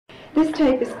This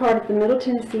tape is part of the Middle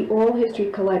Tennessee Oral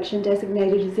History Collection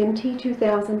designated as MT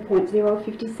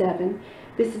 2000.057.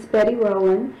 This is Betty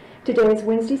Rowland. Today is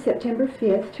Wednesday, September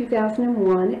 5th,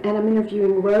 2001, and I'm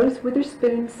interviewing Rose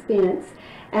Witherspoon Spence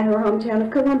at her hometown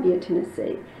of Columbia,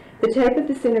 Tennessee. The tape of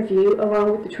this interview,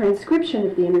 along with the transcription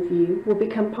of the interview, will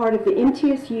become part of the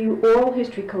MTSU Oral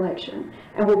History Collection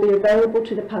and will be available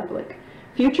to the public.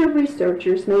 Future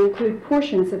researchers may include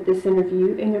portions of this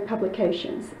interview in their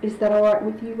publications. Is that all right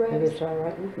with you, Rose? It is all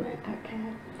right with me. Okay.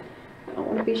 I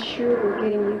want to be sure we're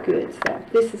getting you good. So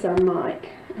this is our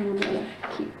mic, and I'm going to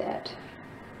keep that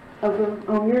over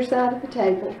on your side of the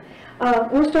table.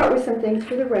 We'll start with some things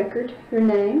for the record. Your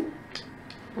name?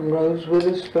 I'm Rose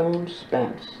Witherspoon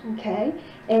Spence. Okay.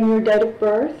 And your date of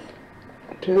birth?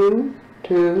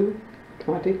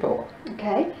 2/2/24.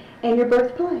 Okay. And your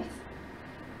birthplace?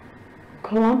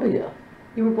 Columbia.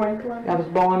 You were born in Columbia? I was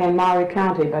born in Maury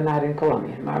County, but not in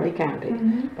Columbia. Maury County.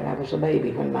 But I was a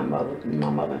baby when my mother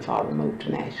and father moved to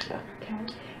Nashville. Okay.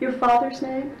 Your father's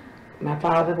name? My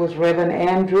father was Reverend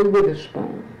Andrew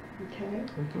Witherspoon. Okay.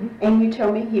 And you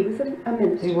told me he was a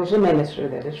minister. He was a minister,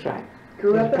 that is right.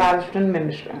 Grew up a Protestant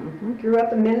minister. Grew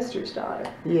up a minister's daughter.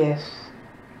 Yes.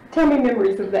 Tell me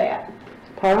memories of that.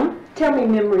 Pardon? Tell me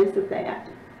memories of that.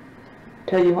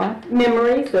 Tell you what?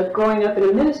 Memories of growing up in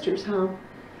a minister's home.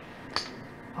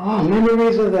 Oh,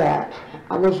 memories of that.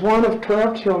 I was one of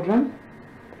 12 children,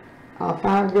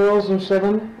 5 girls and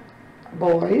 7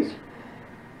 boys,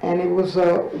 and it was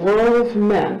a world of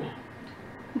men.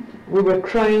 We were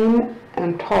trained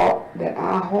and taught that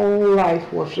our whole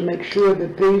life was to make sure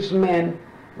that these men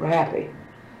were happy.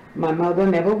 My mother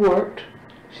never worked.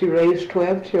 She raised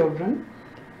 12 children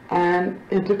and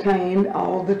entertained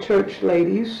all the church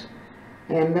ladies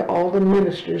and all the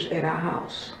ministers at our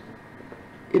house.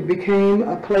 It became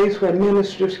a place where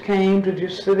ministers came to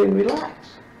just sit and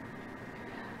relax.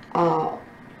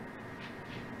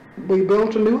 We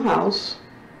built a new house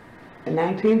in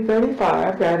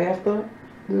 1935, right after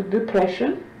the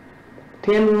Depression,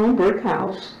 10-room brick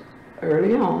house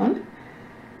early on,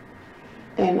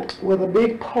 and with a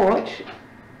big porch,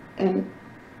 and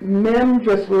men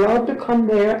just loved to come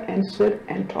there and sit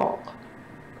and talk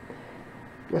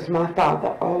with my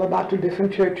father, all about the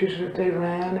different churches that they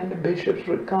ran, and the bishops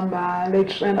would come by and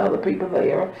they'd send other people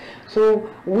there. So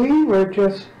we were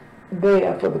just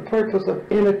there for the purpose of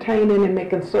entertaining and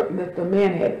making certain that the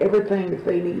men had everything that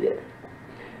they needed.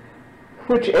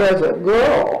 Which as a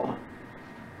girl,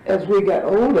 as we got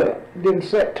older, didn't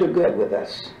set too good with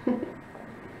us.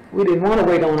 We didn't want to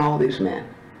wait on all these men.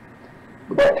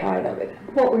 We got tired of it.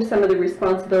 What were some of the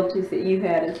responsibilities that you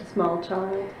had as a small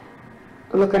child?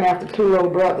 Looking after 2 little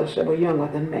brothers that were younger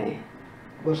than me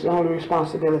was the only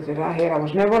responsibility that I had. I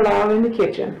was never allowed in the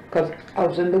kitchen because I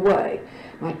was in the way.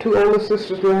 My 2 older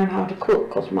sisters learned how to cook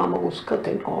because Mama was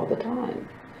cooking all the time.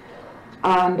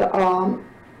 And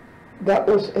that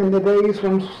was in the days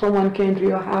when someone came to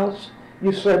your house,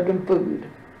 you served them food.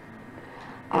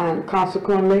 And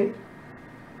consequently,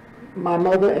 my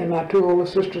mother and my 2 older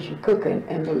sisters were cooking,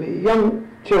 and the young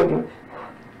children,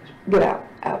 get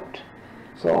out.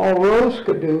 So all Rose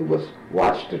could do was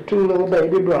watch the 2 little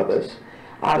baby brothers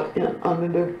out under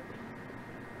the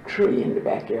tree in the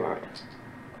backyard.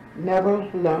 Never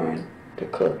learned to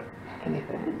cook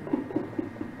anything.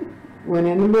 Went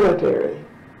in the military,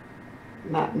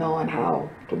 not knowing how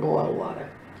to boil water.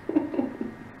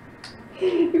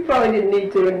 You probably didn't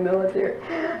need to in the military.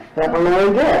 Never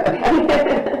learned that.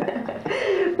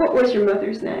 What was your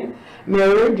mother's name?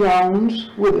 Mary Jones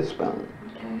Witherspoon.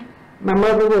 My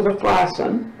mother was a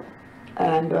Fryson,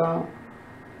 and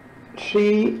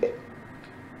she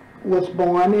was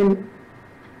born in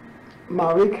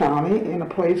Maury County in a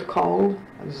place called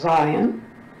Zion,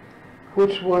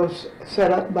 which was set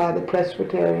up by the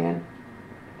Presbyterian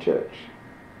Church.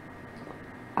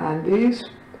 And these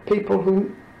people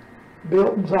who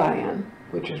built Zion,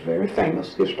 which is a very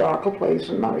famous historical place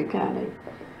in Maury County,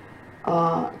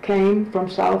 came from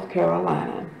South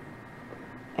Carolina.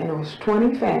 And it was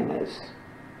 20 families,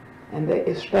 and they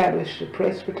established the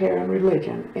Presbyterian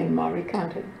religion in Maury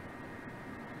County.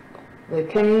 They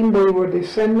were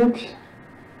descendants,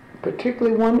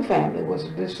 particularly one family was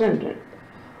a descendant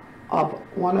of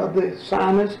one of the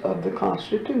signers of the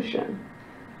Constitution,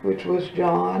 which was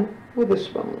John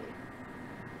Witherspoon.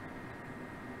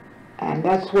 And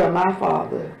that's where my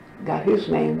father got his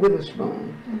name,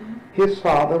 Witherspoon. His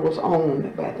father was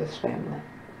owned by this family.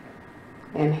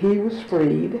 And he was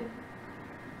freed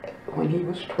when he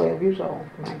was 12 years old,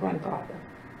 my grandfather,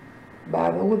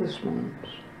 by the Witherspoons,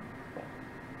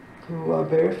 who are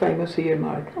very famous here in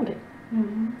Maury County,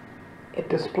 at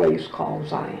this place called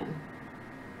Zion.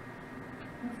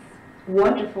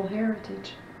 wonderful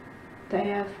heritage they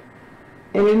have.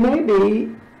 And it may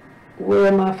be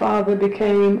where my father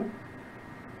became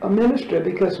a minister,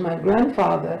 because my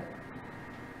grandfather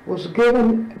was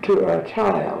given to a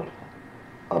child,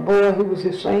 a boy who was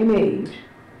his same age,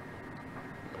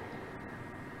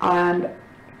 and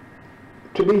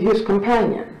to be his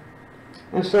companion.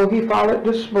 And so he followed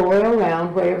this boy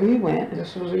around wherever he went.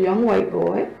 This was a young white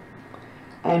boy,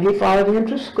 and he followed him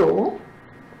to school,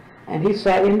 and he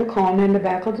sat in the corner in the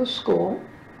back of the school,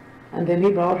 and then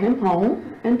he brought him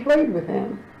home and played with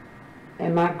him.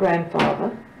 And my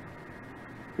grandfather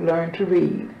learned to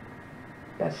read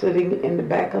by sitting in the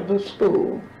back of the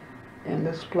school in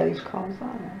this place called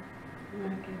Zion.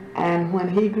 And when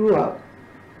he grew up,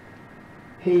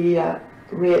 he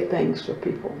read things to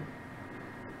people.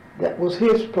 That was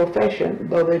his profession,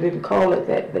 though they didn't call it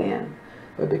that then.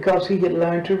 But because he had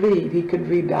learned to read, he could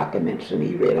read documents, and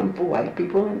he read them for white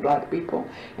people and black people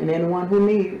and anyone who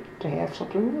needed to have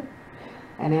something to read.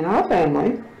 And in our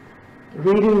family,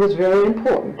 reading was very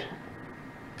important,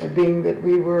 being that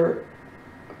we were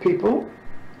people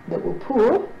that were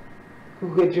poor,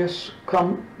 who had just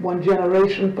come one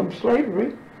generation from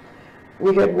slavery.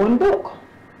 We had one book.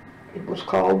 It was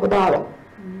called the Bible,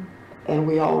 and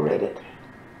we all read it.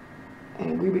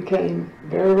 And we became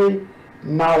very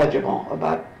knowledgeable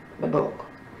about the book.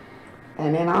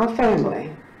 And in our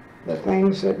family, the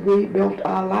things that we built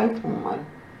our life on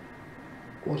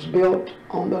was built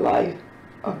on the life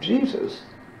of Jesus.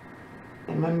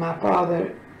 And when my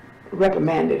father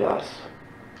reprimanded us,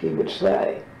 he would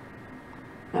say,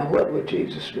 "Now what would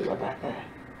Jesus do about that?"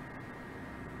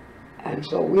 And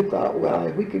so we thought, well,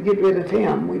 if we could get rid of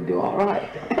him, we'd do all right.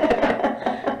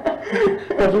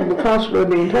 Because we were constantly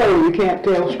being told you can't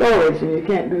tell stories, and you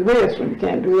can't do this, and you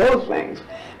can't do those things.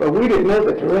 But we didn't know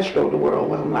that the rest of the world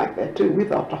wasn't like that too. We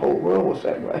thought the whole world was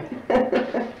that way.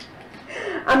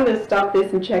 I'm going to stop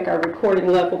this and check our recording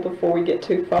level before we get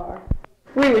too far.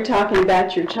 We were talking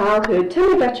about your childhood. Tell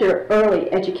me about your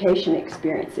early education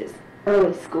experiences,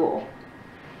 early school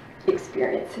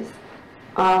experiences.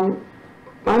 I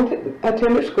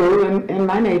attended school in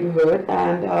my neighborhood,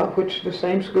 and which the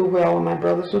same school where all of my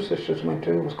brothers and sisters went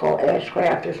to. It was called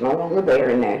Ashcraft. It's no longer there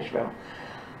in Nashville.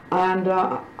 And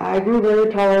I grew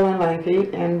very tall and lanky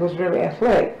and was very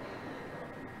athletic.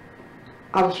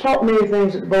 I was taught many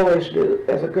things that boys do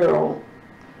as a girl,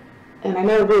 and I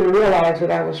never really realized that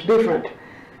I was different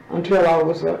until I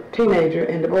was a teenager,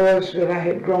 and the boys that I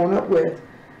had grown up with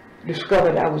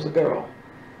discovered I was a girl.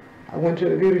 I went to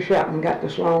the beauty shop and got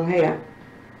this long hair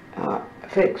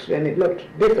fixed, and it looked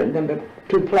different than the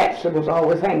two plaits that was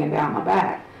always hanging down my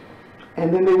back.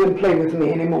 And then they wouldn't play with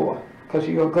me anymore, because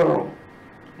you're a girl.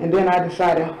 And then I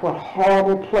decided what a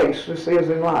horrible place this is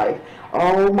in life.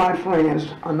 All my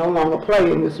friends are no longer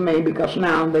playing with me because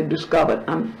now they've discovered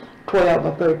I'm 12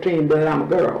 or 13, that I'm a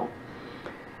girl.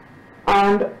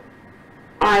 And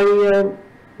I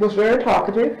was very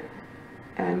talkative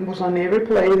and was on every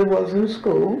play there was in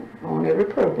school, on every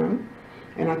program.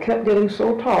 And I kept getting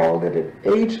so tall that at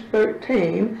age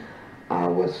 13, I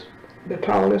was the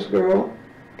tallest girl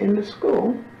in the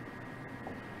school.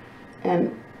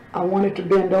 And I wanted to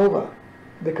bend over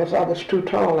because I was too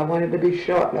tall. I wanted to be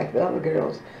short like the other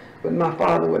girls, but my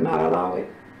father would not allow it.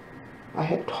 I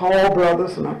had tall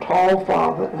brothers and a tall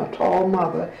father and a tall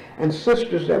mother and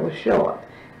sisters that were short.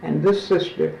 And this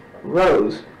sister,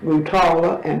 Rose, grew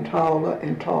taller and taller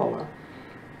and taller.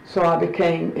 So I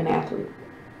became an athlete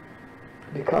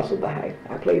because of the height.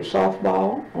 I played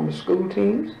softball on the school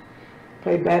teams,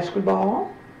 played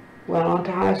basketball, went on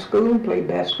to high school and played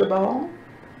basketball,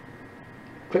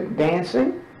 played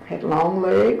dancing, had long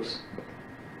legs,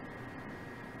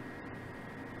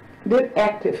 did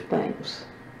active things,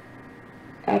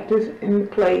 active in the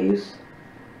plays,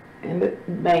 in the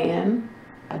band.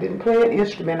 I didn't play an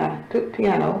instrument. I took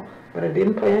piano, but I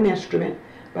didn't play an instrument,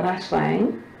 but I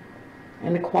sang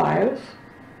in the choirs,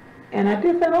 and I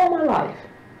did that all my life.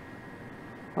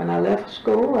 When I left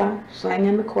school, I sang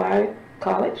in the choir at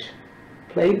college,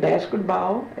 played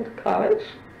basketball at college.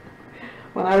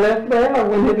 When I left there, I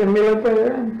went into the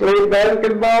military and played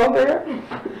basketball there.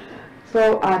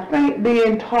 So I think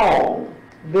being tall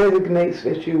designates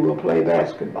that you will play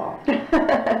basketball.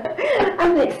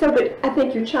 I think so, but I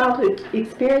think your childhood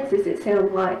experiences, it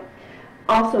sounds like,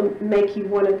 also make you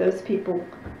one of those people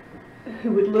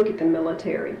who would look at the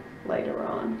military later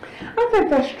on. I think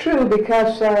that's true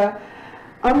because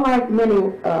unlike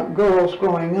many girls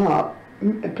growing up,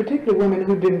 particularly women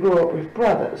who didn't grow up with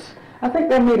brothers, I think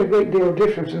that made a great deal of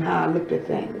difference in how I looked at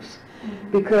things.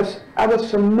 Because I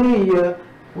was familiar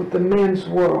with the men's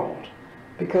world,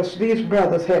 because these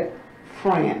brothers had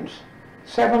friends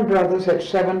 7 brothers had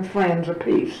 7 friends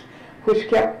apiece, which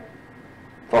kept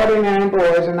 49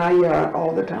 boys in our yard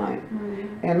all the time.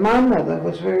 Mm-hmm. And my mother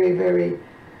was very, very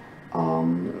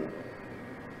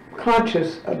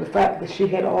conscious of the fact that she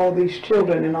had all these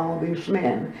children and all these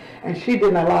men, and she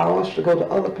didn't allow us to go to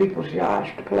other people's yards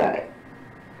to play.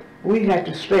 We had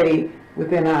to stay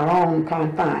within our own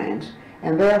confines,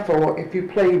 and therefore, if you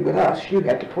played with us, you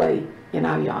had to play in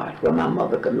our yard, where my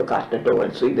mother could look out the door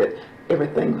and see that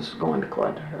everything was going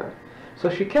according to her. So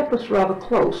she kept us rather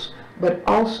close, but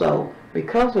also,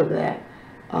 because of that,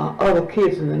 other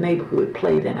kids in the neighborhood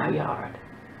played in our yard.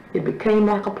 It became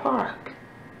like a park.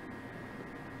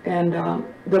 And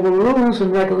there were rules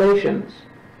and regulations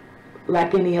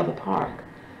like any other park.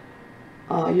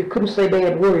 You couldn't say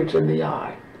bad words in the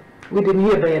yard. We didn't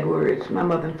hear bad words. My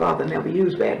mother and father never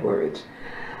used bad words.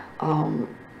 And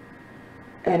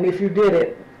if you did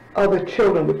it, other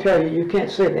children would tell you, you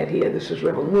can't say that here. This is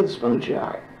Reverend Witherspoon's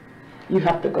yard. You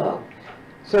have to go.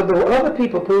 So there were other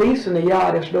people policing the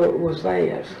yard as though it was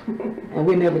theirs. And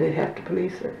we never did have to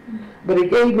police it. But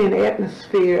it gave me an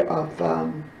atmosphere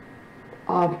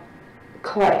of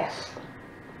class.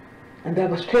 And that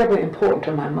was terribly important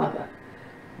to my mother,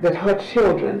 that her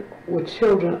children were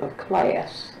children of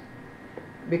class.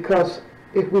 Because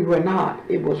if we were not,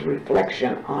 it was a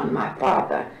reflection on my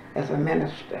father as a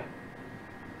minister.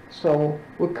 So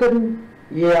we couldn't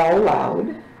yell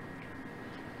loud.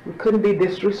 We couldn't be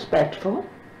disrespectful.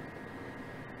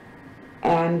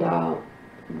 And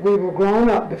we were grown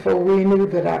up before we knew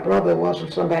that our brother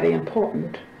wasn't somebody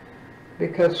important.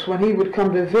 Because when he would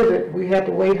come to visit, we had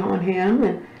to wait on him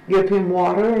and give him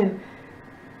water and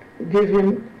give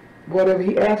him whatever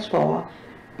he asked for.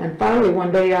 And finally,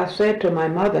 one day I said to my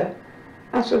mother,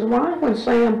 I said, why when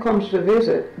Sam comes to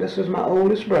visit, this is my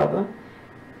oldest brother,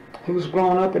 who's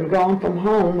grown up and gone from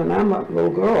home, and I'm a little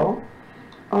girl,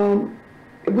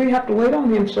 we have to wait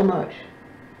on him so much.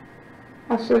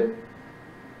 I said,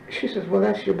 she says, well,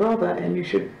 that's your brother, and you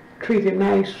should treat him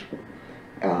nice.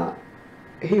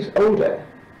 He's older.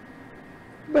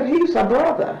 But he's a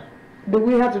brother. Do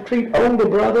we have to treat older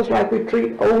brothers like we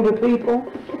treat older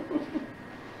people?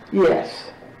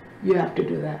 Yes, you have to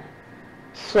do that.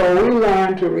 So we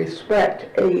learned to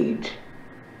respect age.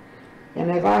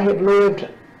 And as I have lived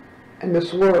in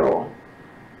this world,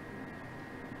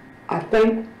 I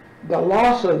think the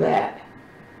loss of that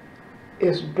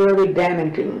is very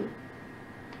damaging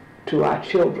to our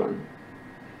children,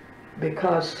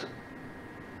 because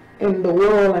in the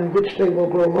world in which they will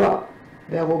grow up,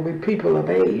 there will be people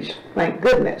of age, thank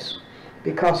goodness,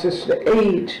 because it's the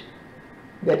age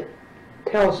that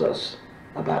tells us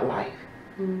about life.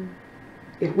 Mm.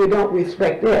 If we don't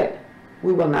respect it,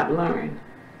 we will not learn.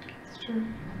 That's true,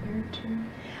 very true.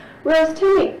 Rose,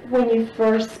 tell me when you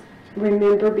first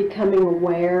remember becoming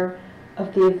aware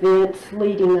of the events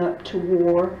leading up to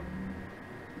war,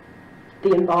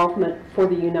 the involvement for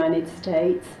the United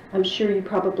States. I'm sure you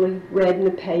probably read in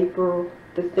the paper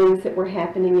the things that were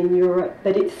happening in Europe,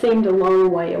 but it seemed a long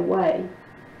way away.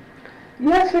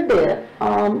 Yes, it did.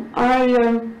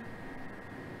 I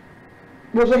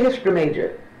was a history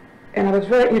major, and I was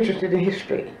very interested in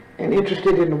history and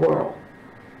interested in the world.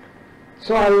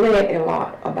 So I read a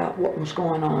lot about what was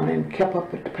going on and kept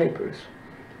up with the papers.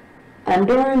 And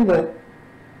during the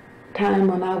time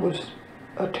when I was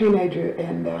a teenager,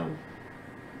 and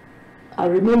I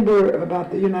remember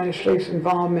about the United States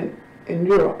involvement in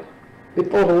Europe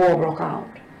before the war broke out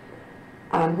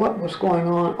and what was going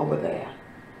on over there.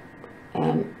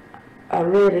 And I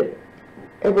read it,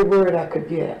 every word I could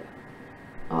get.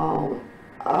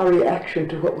 Our reaction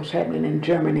to what was happening in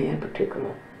Germany in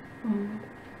particular. Mm-hmm.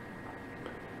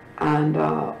 And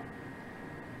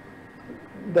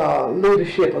the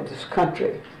leadership of this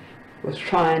country was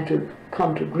trying to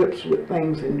come to grips with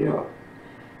things in Europe,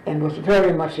 and was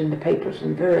very much in the papers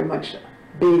and very much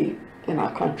big in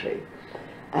our country.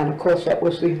 And of course that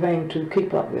was the thing to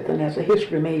keep up with, and as a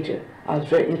history major I was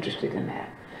very interested in that.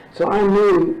 So I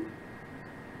knew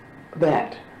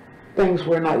that things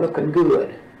were not looking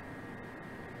good.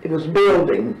 It was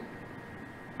building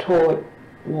toward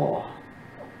war.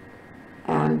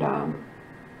 And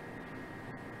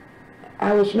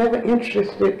I was never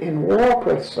interested in war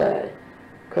per se,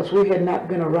 because we had not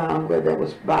been around where there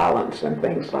was violence and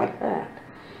things like that.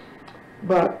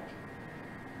 But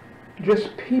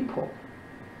just people.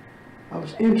 I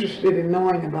was interested in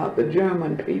knowing about the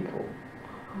German people,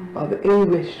 or the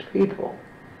English people,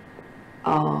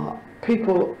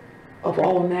 people of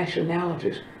all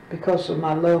nationalities, because of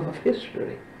my love of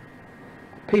history.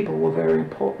 People were very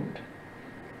important.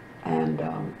 And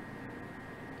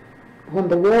when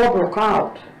the war broke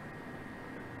out,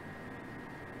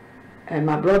 and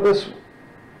my brothers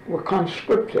were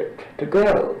conscripted to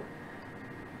go.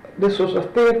 This was a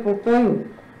fearful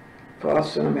thing for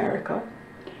us in America.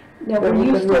 Now, were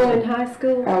you still in high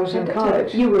school? I was in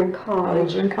college. You were in college. I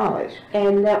was in college.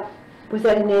 And was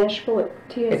that in Nashville at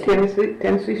TSU? At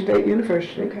Tennessee State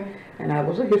University. Okay. And I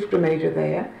was a history major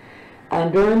there.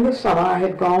 And during the summer, I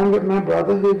had gone with my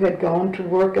brother, who had gone to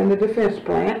work in the defense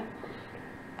plant,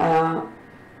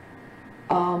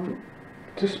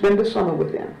 to spend the summer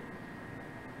with them.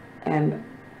 And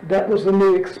that was a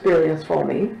new experience for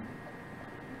me.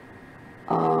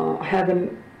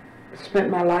 Having spent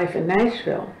my life in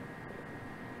Nashville,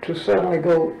 to suddenly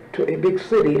go to a big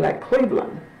city like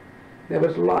Cleveland, there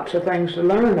was lots of things to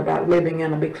learn about living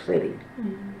in a big city.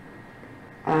 Mm-hmm.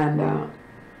 And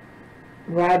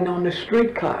riding on the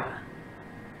streetcar,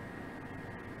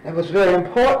 it was very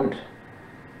important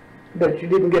that you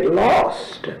didn't get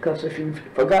lost, because if you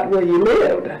forgot where you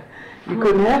lived, you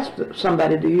couldn't ask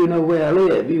somebody, do you know where I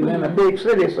live? You were in a big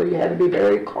city, so you had to be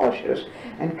very cautious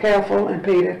and careful and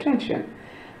paid attention.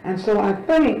 And so I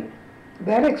think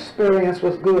that experience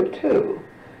was good too,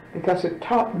 because it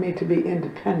taught me to be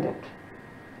independent,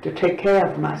 to take care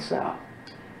of myself.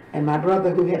 And my brother,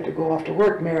 who had to go off to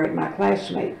work, married my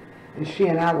classmate, and she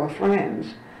and I were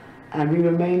friends, and we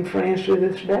remain friends to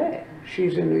this day.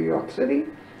 She's in New York City,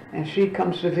 and she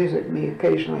comes to visit me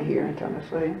occasionally here in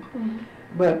Tennessee. Mm-hmm.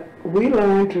 But we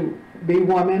learned to be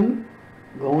women,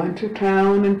 go into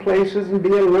town and places and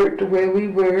be alert to where we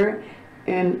were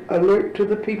and alert to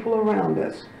the people around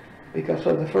us, because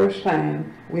for the first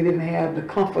time we didn't have the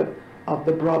comfort of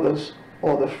the brothers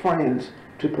or the friends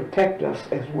to protect us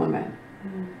as women.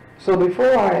 Mm-hmm. So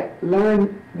before I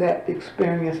learned that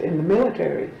experience in the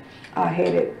military, I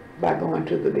had it by going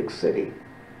to the big city,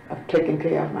 of taking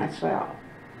care of myself.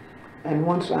 And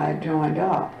once I joined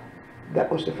up,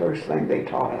 that was the first thing they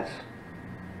taught us.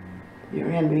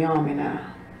 You're in the Army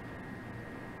now.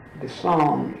 The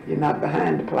song, you're not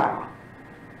behind the plow.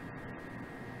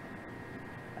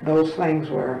 Those things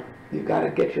were, you got to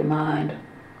get your mind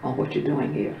on what you're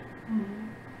doing here. Mm-hmm.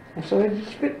 And so it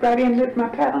just fit right in with my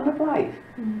pattern of life.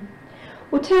 Mm-hmm.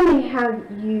 Well, tell me how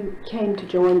you came to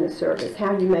join the service,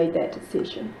 how you made that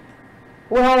decision.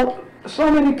 Well,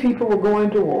 so many people were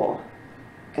going to war.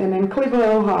 And in Cleveland,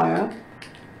 Ohio,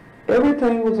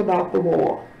 everything was about the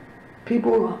war.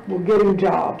 People were getting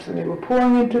jobs, and they were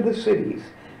pouring into the cities,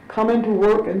 coming to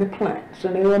work in the plants,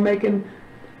 and they were making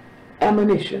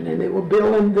ammunition, and they were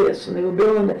building this, and they were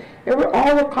building that.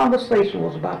 All the conversation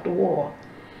was about the war.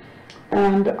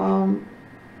 And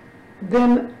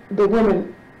then the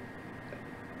women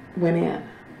went in,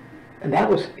 and that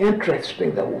was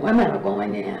interesting. The women are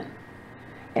going in.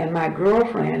 And my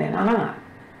girlfriend and I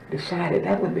decided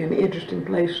that would be an interesting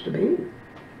place to be.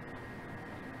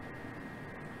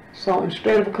 So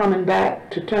instead of coming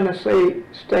back to Tennessee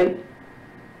State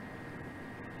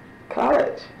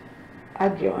College, I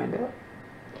joined up.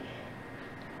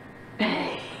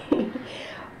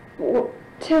 Well,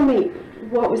 tell me,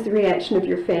 what was the reaction of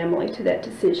your family to that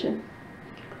decision?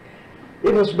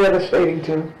 It was devastating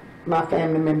to my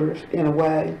family members in a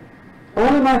way.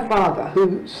 Only my father,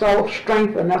 who saw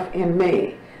strength enough in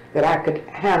me that I could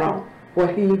handle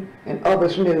what he and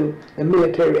others knew the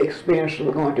military experience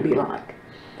was going to be like.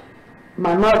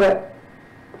 My mother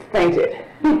fainted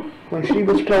when she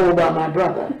was told by my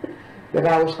brother that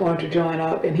I was going to join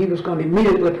up, and he was going to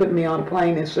immediately put me on a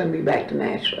plane and send me back to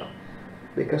Nashville,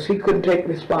 because he couldn't take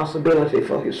responsibility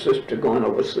for his sister going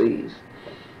overseas,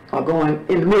 or going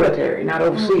in the military, not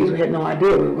overseas. Mm-hmm. We had no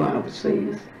idea we were going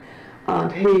overseas.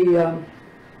 And he,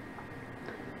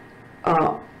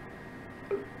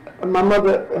 my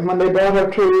mother, when they brought her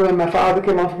to, and my father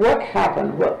came off, what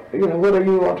happened? What are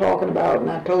you all talking about? And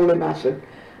I told him, I said,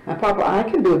 now, Papa, I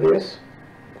can do this.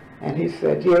 And he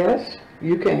said, yes,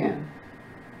 you can.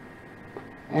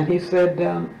 And he said,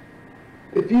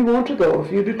 if you want to go,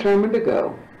 if you're determined to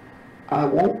go, I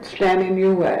won't stand in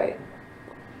your way.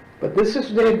 But this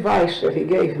is the advice that he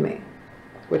gave me,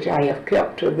 which I have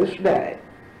kept to this day.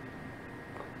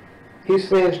 He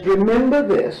says, remember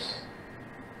this,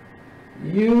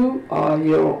 you are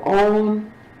your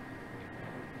own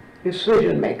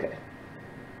decision maker.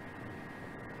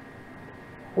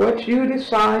 What you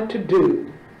decide to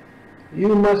do,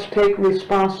 you must take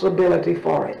responsibility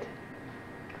for it.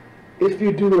 If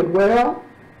you do it well,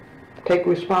 take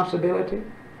responsibility.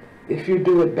 If you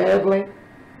do it badly,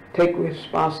 take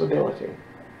responsibility.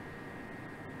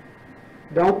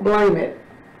 Don't blame it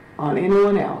on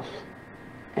anyone else,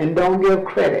 and don't give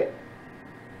credit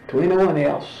to anyone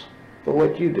else for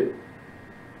what you do,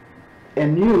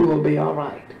 and you will be all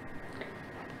right.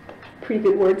 Pretty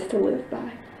good words to live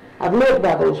by. I've lived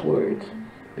by those words,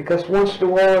 because once the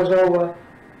war is over,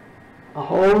 a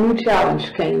whole new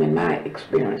challenge came in my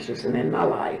experiences and in my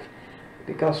life,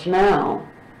 because now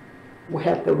we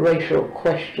have the racial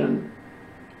question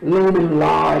looming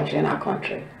large in our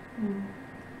country.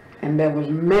 And there was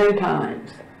many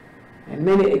times and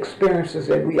many experiences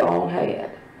that we all had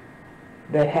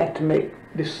that had to make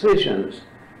decisions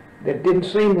that didn't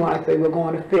seem like they were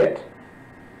going to fit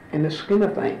in the scheme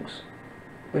of things.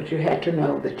 But you had to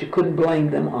know that you couldn't blame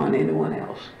them on anyone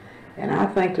else. And I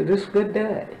think to this good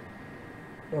day,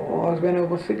 the war has been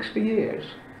over 60 years,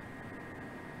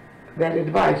 that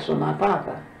advice from my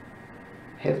father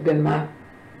has been my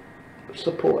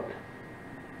support.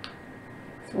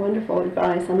 It's wonderful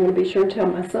advice. I'm going to be sure and tell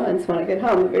my sons when I get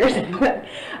home very soon.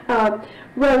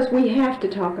 Rose, we have to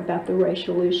talk about the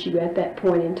racial issue at that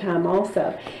point in time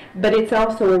also, but it's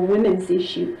also a women's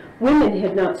issue. Women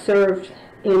had not served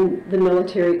in the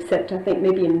military except I think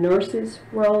maybe in nurses'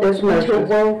 roles until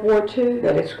World War II.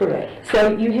 That is correct.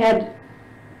 So you had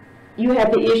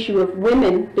the issue of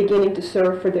women beginning to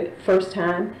serve for the first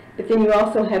time, but then you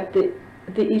also have the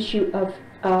issue of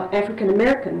African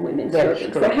American women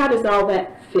serving. So how does all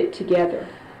that fit together?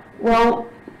 Well,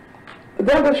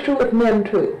 that was true with men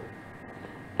too.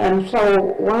 And so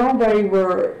while they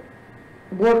were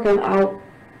working out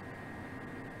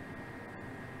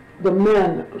the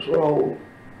men's role,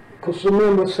 because the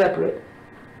men were separate,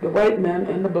 the white men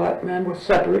and the black men were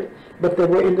separate, but they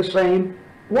were in the same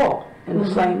war, in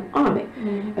the same army.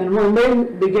 And when they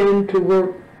began to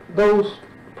work those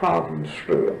problems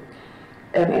through,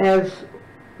 and as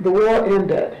the war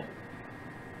ended,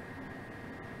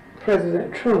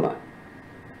 President Truman,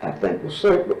 I think,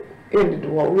 ended the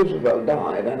war. Roosevelt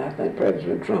died, and I think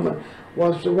President Truman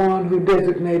was the one who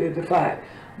designated the fact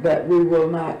that we will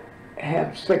not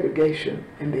have segregation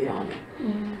in the army.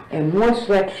 And once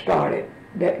that started,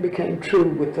 that became true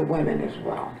with the women as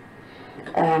well.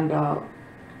 And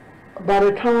by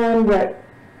the time that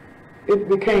it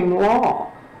became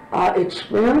law, our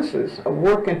experiences of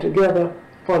working together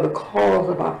for the cause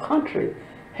of our country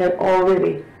had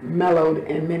already mellowed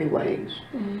in many ways.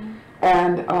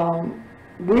 And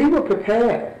we were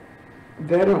prepared,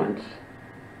 veterans.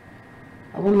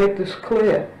 I want to make this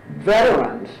clear.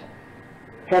 Veterans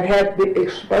had had the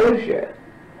exposure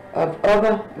of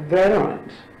other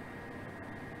veterans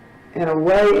in a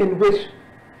way in which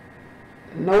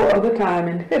no other time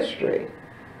in history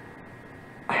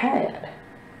had.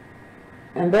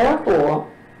 And therefore,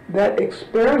 that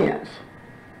experience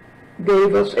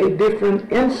gave us a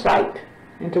different insight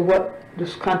into what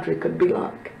this country could be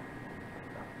like.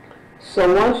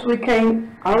 So once we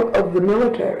came out of the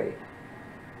military,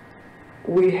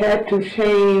 we had to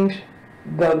change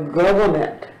the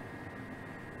government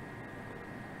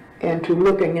into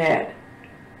looking at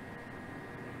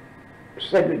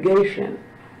segregation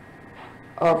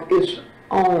of its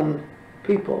own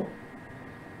people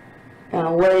in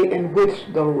a way in which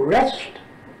the rest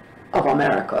of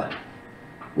America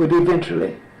would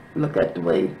eventually look at the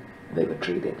way they were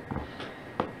treated.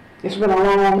 It's been a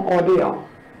long ordeal.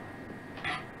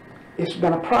 It's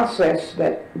been a process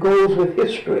that goes with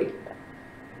history.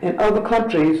 In other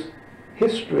countries,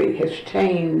 history has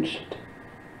changed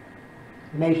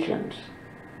nations.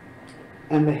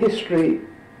 And the history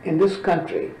in this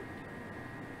country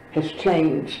has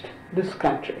changed this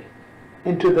country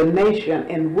into the nation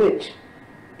in which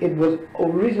it was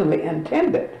originally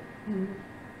intended.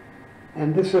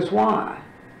 And this is why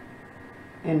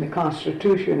in the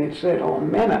Constitution it said all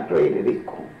men are created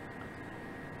equal,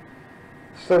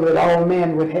 so that all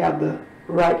men would have the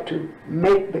right to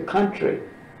make the country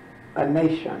a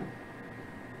nation.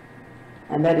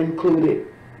 And that included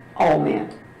all men.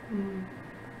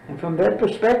 And from that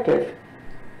perspective,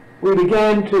 we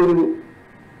began to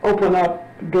open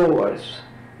up doors,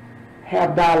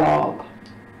 have dialogue,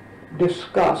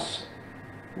 discuss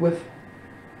with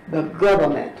the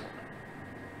government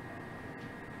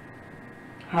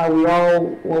how we all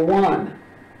were one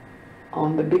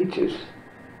on the beaches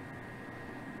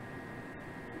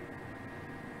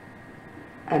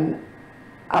and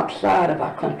outside of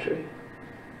our country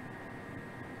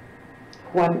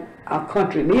when our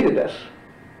country needed us,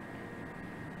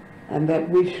 and that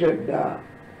we should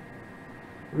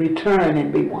return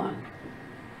and be one.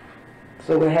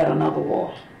 So we had another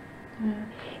war.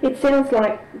 It sounds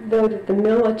like, though, that the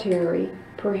military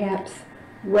perhaps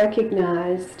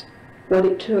recognized what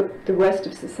it took the rest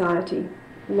of society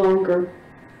longer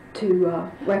to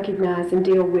recognize and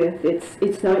deal with. It's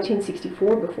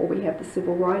 1964 before we have the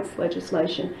civil rights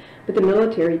legislation, but the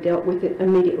military dealt with it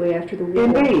immediately after the war.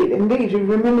 Indeed, indeed. You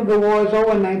remember the war is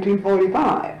over in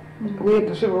 1945. We had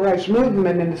the civil rights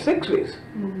movement in the 60s.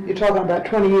 You're talking about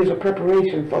 20 years of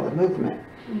preparation for the movement.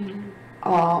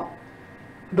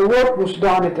 The work was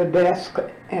done at the desk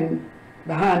and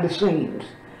behind the scenes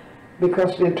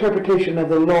because the interpretation of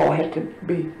the law had to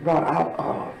be brought out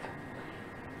of.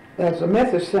 As a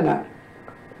Methodist Center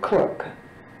clerk,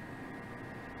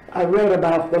 I read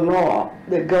about the law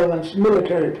that governs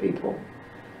military people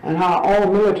and how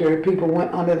all military people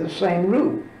went under the same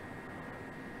rule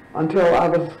until I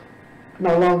was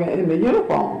no longer in the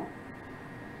uniform.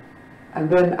 And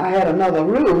then I had another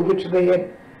rule which they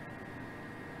had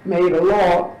made a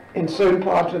law in certain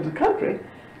parts of the country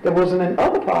that wasn't in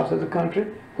other parts of the country,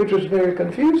 which was very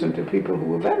confusing to people who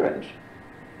were veterans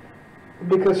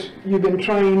because you've been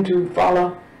trained to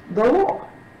follow the law.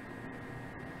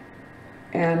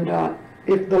 And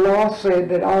if the law said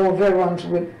that all veterans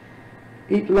would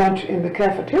eat lunch in the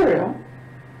cafeteria,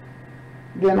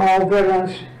 then all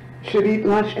veterans should eat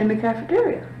lunch in the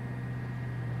cafeteria.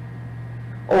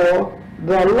 Or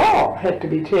the law had to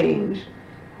be changed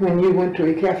when you went to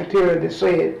a cafeteria that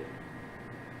said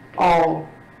all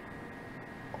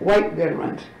white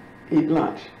veterans eat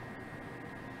lunch.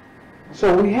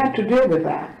 So we had to deal with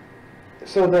that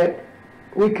so that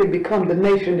we could become the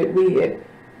nation that we had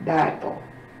died for.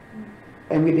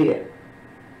 And we did.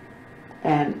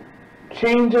 And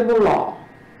changing the law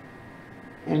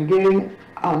and getting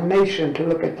our nation to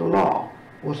look at the law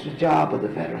was the job of the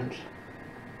veterans.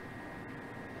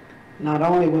 Not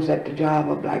only was that the job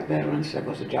of black veterans, it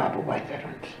was the job of white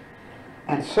veterans.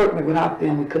 And certainly without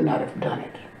them, we could not have done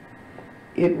it.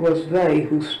 It was they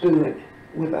who stood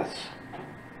with us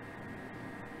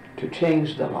to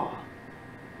change the law,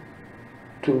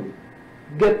 to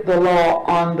get the law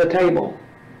on the table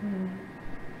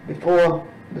before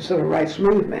the civil rights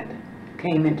movement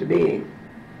came into being.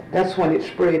 That's when it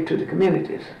spread to the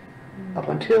communities. Up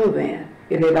until then,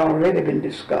 it had already been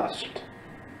discussed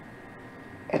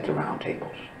at the round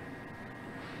tables.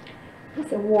 It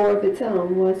was a war of its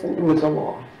own, wasn't it? It was a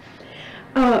war.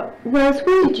 Rose,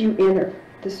 when did you enter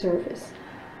the service?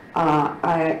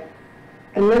 I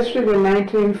enlisted in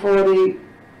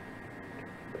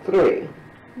 1943.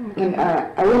 And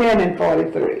I went in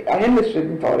 43. I enlisted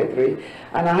in 43,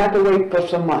 and I had to wait for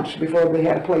some months before they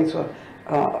had a place for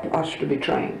us to be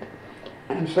trained.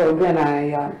 And so then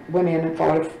I went in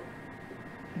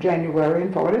January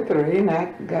in 43, and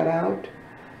I got out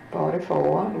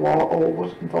 44. The war over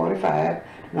was in 45.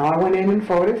 Now I went in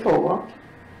 44.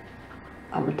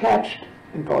 I'm attached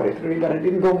in 43, but I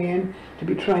didn't go in to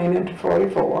be trained into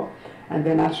 44. And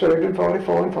then I served in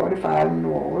 44 and 45, and the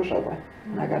war was over.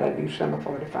 And I got out December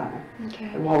 45.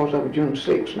 Okay. The war was over June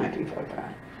 6,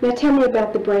 1945. Now tell me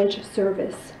about the branch of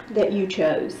service that you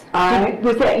chose.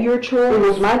 Was that your choice? It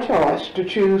was my choice to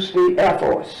choose the Air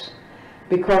Force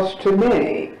because to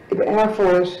me, the Air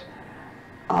Force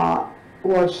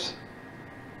was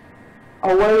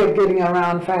a way of getting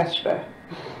around faster.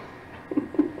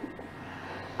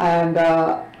 And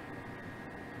I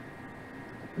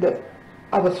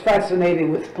was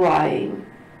fascinated with flying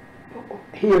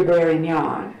here, there, and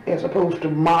yon, as opposed to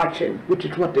marching, which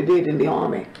is what they did in the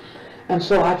Army. And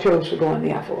so I chose to go in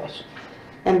the Air Force.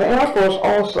 And the Air Force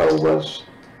also was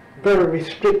very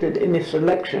restricted in its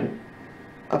selection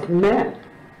of men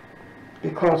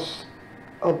because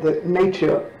of the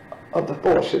nature of the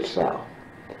force itself.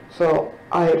 So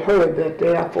I had heard that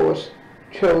the Air Force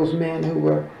chose men who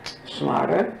were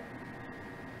smarter,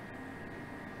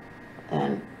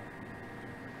 and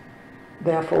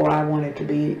therefore I wanted to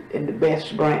be in the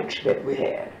best branch that we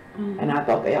had. And I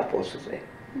thought the Air Force was it.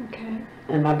 Okay.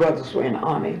 And my brothers were in the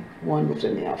Army. One was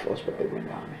in the Air Force, but they were in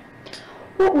the Army.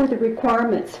 What were the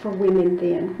requirements for women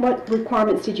then? What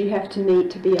requirements did you have to meet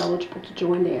to be eligible to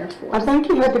join the Air Force? I think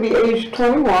you had to be age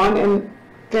 21 and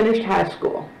finished high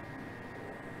school.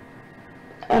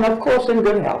 And of course in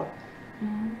good health.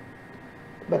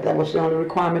 But that was the only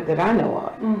requirement that I know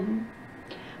of.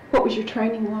 What was your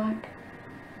training like?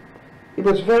 It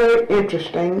was very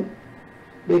interesting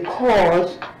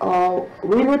because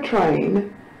we were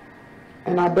trained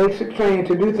in our basic training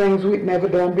to do things we'd never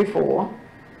done before.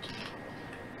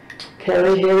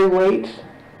 Carry heavy weights,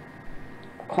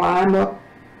 climb up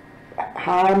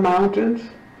high mountains,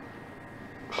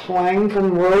 swing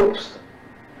from ropes,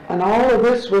 and all of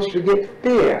this was to get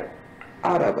fear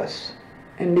out of us.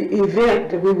 In the event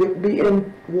that we would be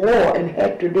in war and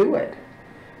had to do it,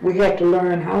 we had to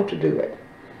learn how to do it.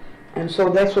 And so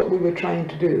that's what we were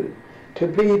trained to do, to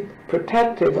be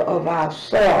protective of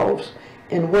ourselves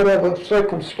in whatever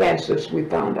circumstances we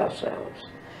found ourselves.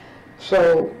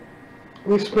 So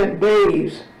we spent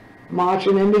days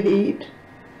marching in the heat,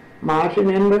 marching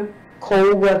in the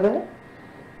cold weather,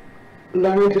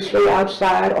 learned to stay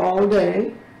outside all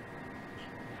day.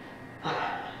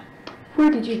 Where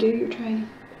did you do your training?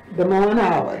 Des Moines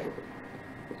Highway.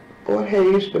 Fort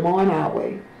Hays, Des Moines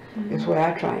Highway is where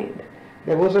I trained.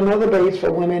 There was another base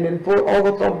for women in Fort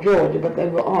Oglethorpe, Georgia, but they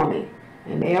were Army.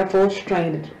 And the Air Force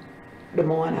trained at Des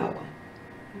Moines Highway.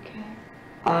 Okay.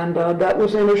 And that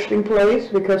was an interesting place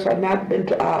because I'd not been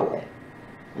to Iowa.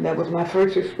 And that was my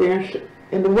first experience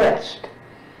in the West.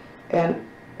 And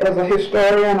as a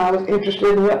historian, I was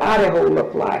interested in what Idaho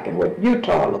looked like and what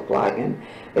Utah looked like. And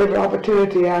every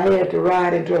opportunity I had to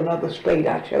ride into another state,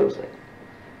 I chose it.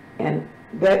 And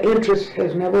that interest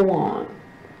has never won.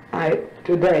 I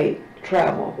today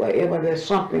travel wherever there's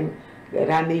something that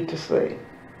I need to see.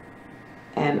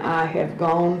 And I have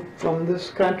gone from this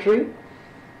country,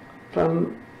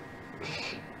 from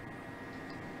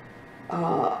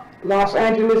Los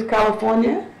Angeles,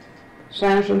 California,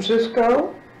 San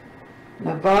Francisco,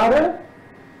 Nevada,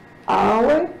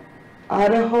 Iowa,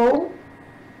 Idaho,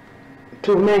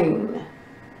 to Maine,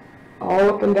 all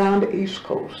up and down the East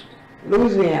Coast,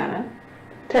 Louisiana,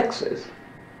 Texas,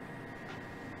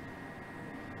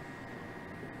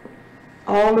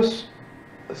 all the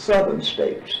southern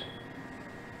states.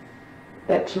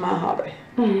 That's my hobby.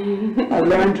 I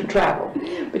learned to travel.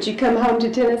 But you come home to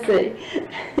Tennessee.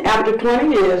 After 20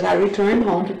 years, I returned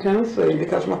home to Tennessee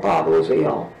because my father was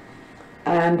ill.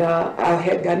 And I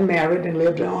had gotten married and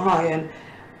lived in Ohio, and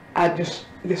I just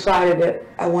decided that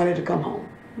I wanted to come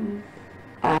home.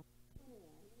 I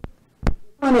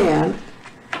went in,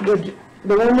 the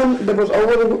woman that was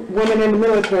over the women in the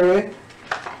military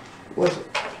was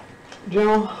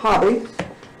General Hobby,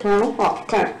 Colonel,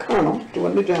 she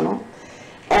wasn't the general,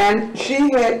 and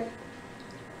she had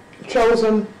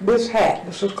chosen this hat.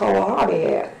 This was called a hobby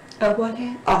hat. A what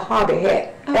hat? A hobby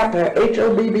hat, after her,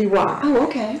 H-O-B-B-Y. Oh,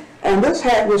 okay. And this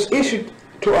hat was issued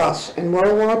to us in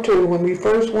World War II when we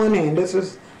first went in. This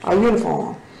is our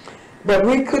uniform. But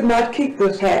we could not keep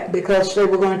this hat because they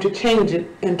were going to change it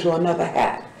into another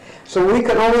hat. So we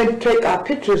could only take our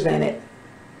pictures in it,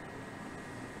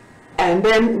 and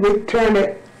then we turned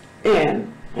it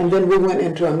in, and then we went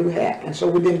into a new hat. And so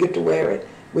we didn't get to wear it.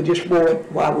 We just wore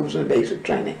it while we was in basic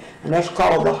training. And that's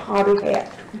called the hobby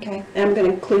hat. Okay. I'm going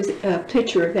to include a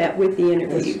picture of that with the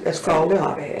interview. That's called the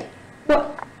hobby hat.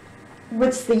 What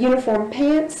was the uniform,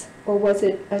 pants, or was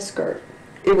it a skirt?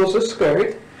 It was a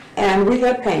skirt, and we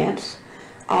had pants.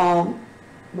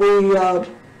 We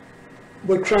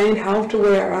were trained how to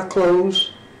wear our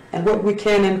clothes and what we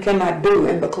can and cannot do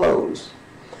in the clothes.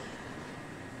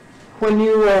 When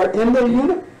you are in the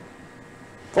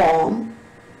uniform,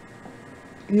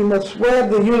 you must wear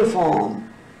the uniform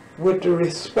with the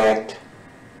respect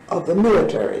of the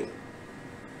military.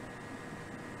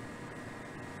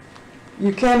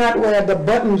 You cannot wear the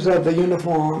buttons of the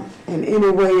uniform in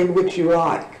any way in which you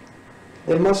like.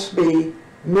 They must be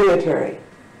military.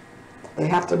 They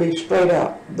have to be straight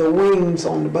up. The wings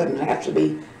on the button have to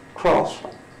be crossed.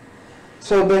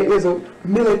 So there is a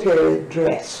military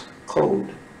dress code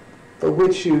for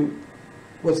which you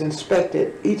was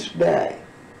inspected each day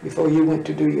before you went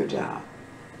to do your job.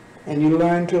 And you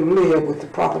learned to live with the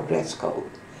proper dress code.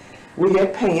 We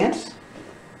had pants.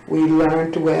 We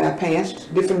learned to wear pants.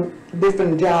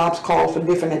 Different jobs called for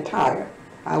different attire.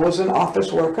 I was an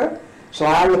office worker, so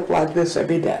I looked like this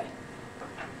every day.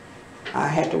 I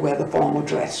had to wear the formal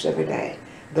dress every day.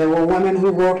 There were women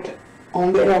who worked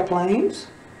on the airplanes.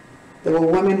 There were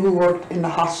women who worked in the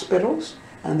hospitals,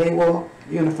 and they wore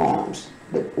uniforms,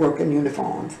 that work in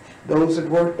uniforms. Those that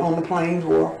worked on the planes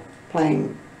wore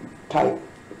plane type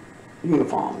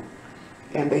uniform,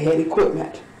 and they had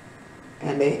equipment,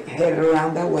 and they had it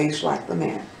around their waist like the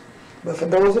men. But for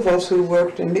those of us who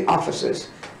worked in the offices,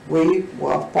 we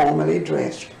were formally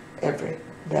dressed every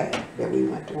day that we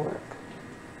went to work.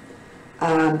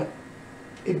 And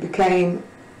it became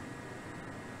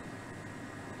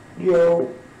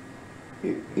you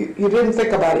didn't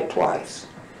think about it twice.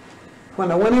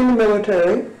 When I went in the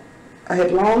military, I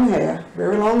had long hair,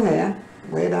 very long hair,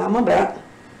 way down my back.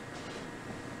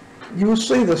 You will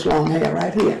see this long hair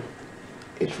right here.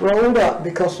 It's rolled up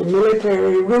because the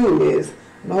military rule is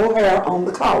no hair on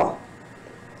the collar.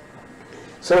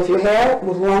 So if your hair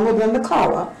was longer than the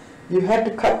collar, you had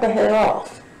to cut the hair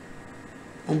off,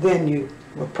 and then you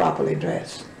were properly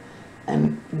dressed.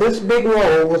 And this big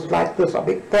roll was like this, a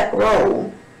big fat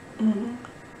roll,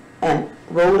 and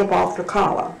rolled up off the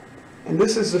collar. And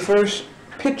this is the first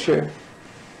picture.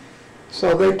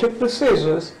 So they took the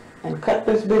scissors and cut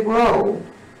this big roll,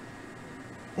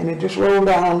 and it just rolled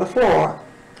down on the floor.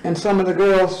 And some of the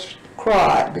girls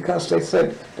cried because they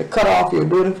said, they cut off your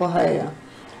beautiful hair.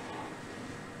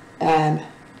 And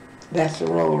That's the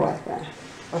roll right there.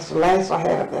 That's the last I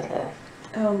had of that hair.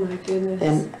 Oh my goodness.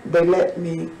 And they let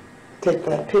me take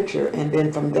that picture, and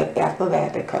then from that, after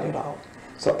that, they cut it off.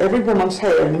 So every woman's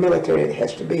hair in the military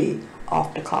has to be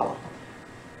off the collar.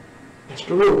 That's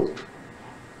the rule.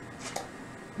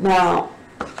 Now,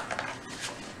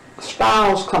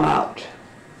 styles come out.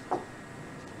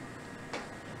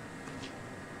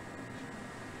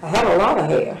 I had a lot of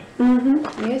hair.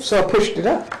 Yes. So I pushed it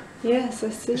up. Yes, I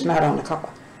see. It's not on the cover.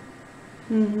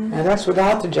 And that's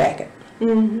without the jacket.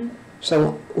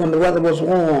 So when the weather was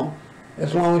warm,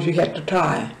 as long as you had the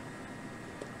tie,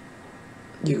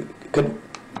 you could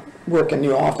work in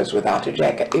your office without your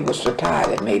jacket. It was the tie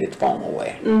that made it formal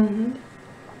wear.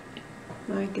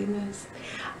 My goodness.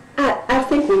 I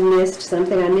think we missed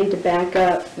something. I need to back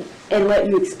up and let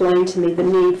you explain to me the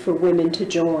need for women to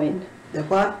join. The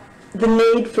what? The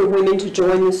need for women to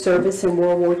join the service in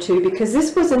World War II, because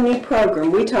this was a new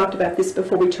program. We talked about this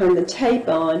before we turned the tape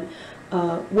on.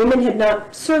 Women had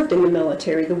not served in the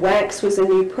military. The WACS was a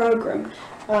new program.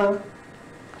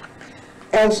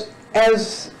 As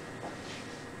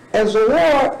the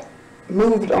war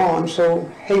moved on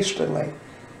so hastily,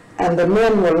 and the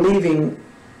men were leaving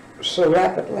so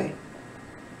rapidly,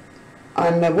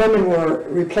 and the women were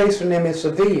replacing them as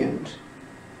civilians,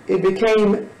 it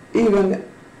became even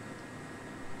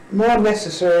more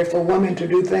necessary for women to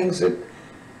do things that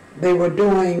they were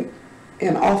doing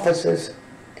in offices,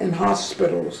 in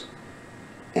hospitals,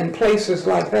 in places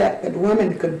like that, that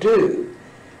women could do,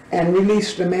 and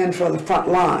release the men for the front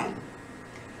line.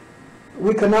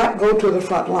 We could not go to the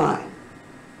front line.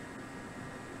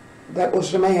 That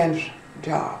was the man's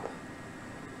job.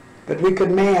 But we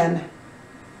could man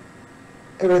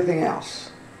everything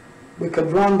else. We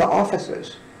could run the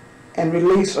offices and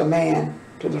release a man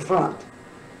to the front.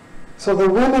 So the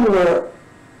women were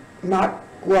not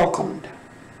welcomed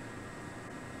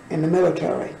in the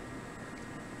military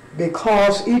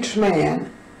because each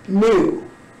man knew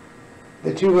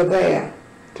that you were there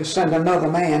to send another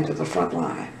man to the front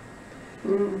line.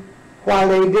 While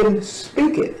they didn't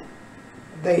speak it,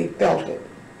 they felt it.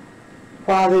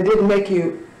 While they didn't make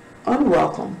you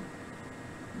unwelcome,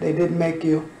 they didn't make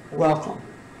you welcome.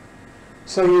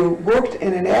 So you worked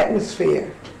in an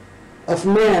atmosphere of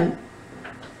men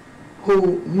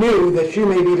who knew that you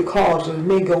may be the cause of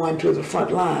me going to the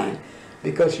front line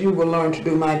because you will learn to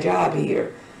do my job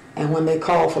here. And when they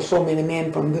call for so many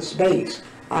men from this base,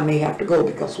 I may have to go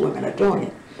because women are doing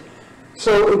it.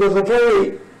 So it was a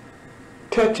very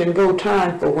touch and go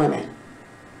time for women,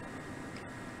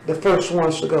 the first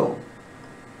ones to go.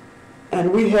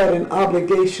 And we had an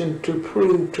obligation to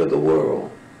prove to the world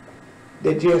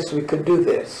that yes, we could do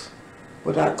this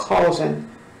without causing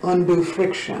undue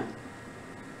friction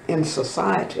in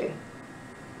society,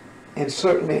 and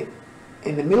certainly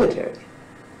in the military.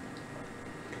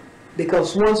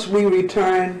 Because once we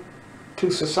returned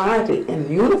to society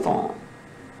in uniform,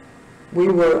 we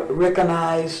were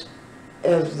recognized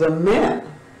as the men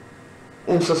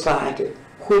in society,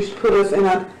 which put us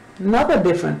in another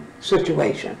different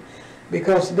situation.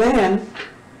 Because then,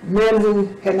 men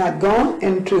who had not gone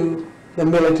into the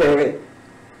military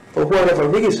for whatever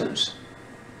reasons,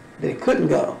 they couldn't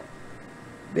go.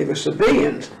 They were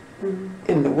civilians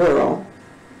in the world,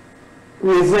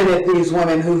 resented these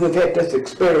women who have had this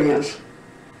experience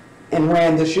and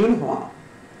wearing this uniform.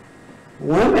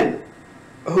 Women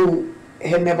who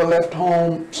had never left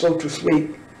home, so to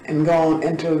speak, and gone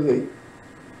into the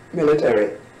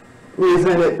military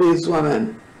resented these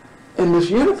women in this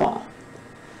uniform,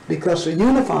 because the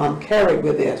uniform carried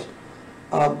with it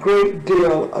a great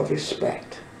deal of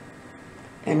respect.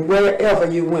 And wherever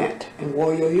you went and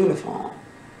wore your uniform,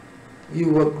 you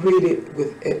were greeted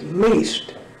with at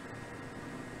least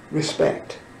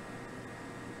respect.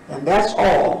 And that's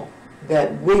all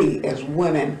that we as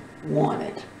women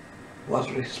wanted, was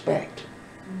respect.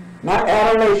 Not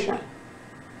adoration,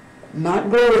 not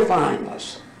glorifying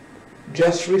us,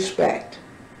 just respect.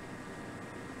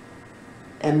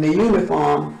 And the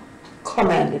uniform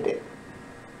commanded it.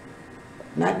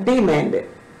 Not demanded,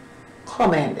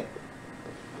 commanded.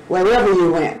 Wherever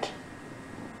you went,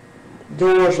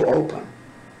 doors were open,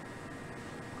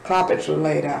 carpets were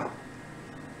laid out.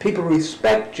 People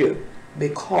respect you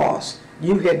because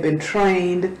you had been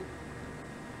trained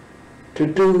to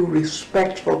do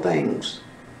respectful things,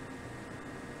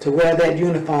 to wear that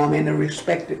uniform in a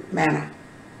respected manner.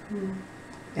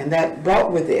 And that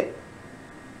brought with it,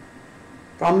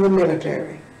 from the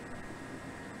military,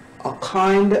 a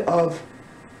kind of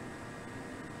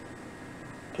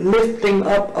lifting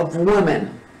up of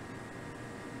women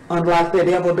unlike they'd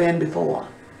ever been before.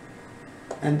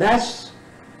 And that's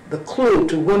the clue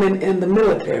to women in the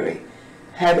military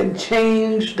having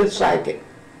changed the psyche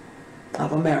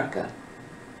of America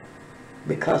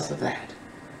because of that.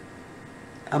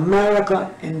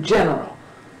 America in general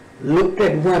looked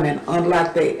at women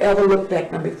unlike they ever looked at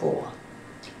them before.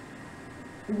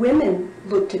 Women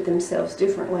looked at themselves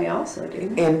differently also,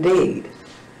 didn't they? Indeed.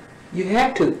 You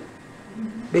had to,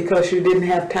 because you didn't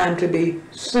have time to be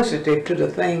sensitive to the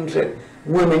things that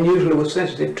women usually were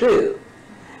sensitive to.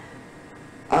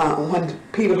 When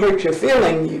people hurt your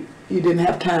feeling, you didn't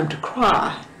have time to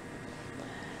cry.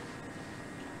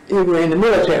 You were in the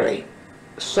military.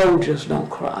 Soldiers don't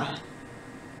cry.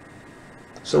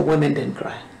 So women didn't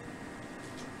cry.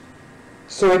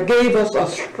 So it gave us a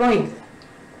strength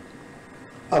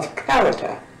of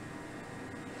character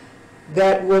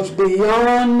that was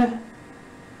beyond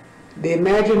the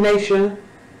imagination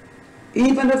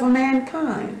even of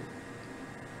mankind.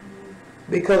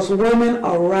 Because women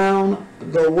around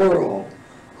the world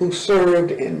who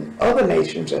served in other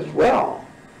nations as well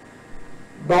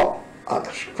brought a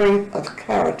strength of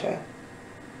character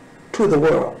to the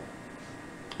world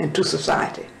and to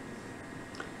society.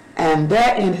 And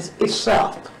that in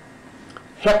itself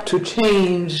helped to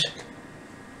change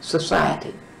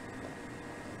society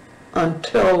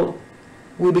until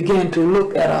we began to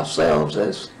look at ourselves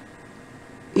as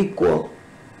equal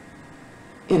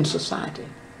in society.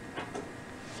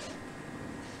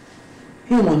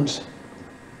 Humans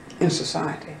in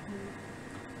society.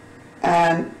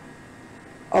 And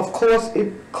of course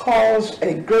it caused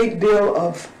a great deal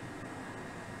of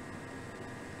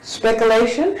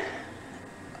speculation,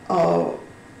 the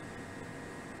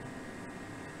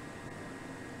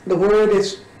word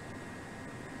is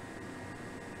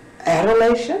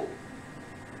adulation,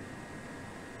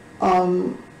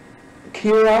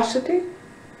 curiosity,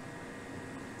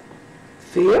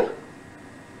 fear,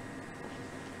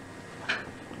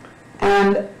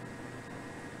 and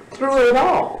through it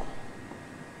all,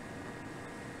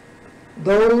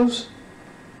 those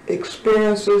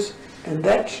experiences and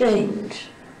that change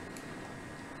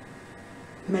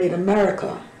made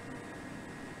America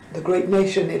the great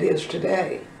nation it is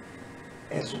today,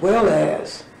 as well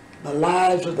as the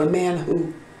lives of the men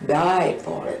who died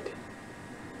for it,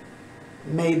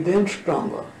 made them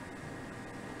stronger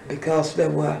because there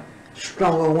were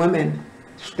stronger women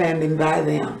standing by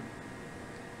them.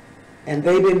 And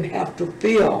they didn't have to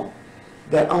feel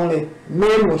that only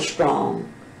men were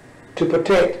strong to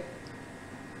protect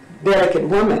delicate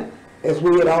women, as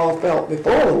we had all felt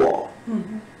before the war.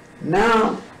 Mm-hmm.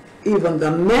 Now, even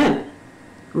the men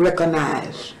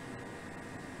recognized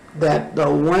that the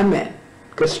women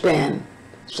could stand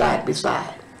side by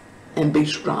side and be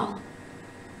strong.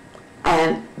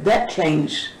 And that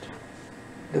changed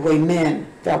the way men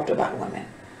felt about women.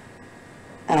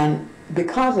 And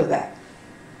because of that,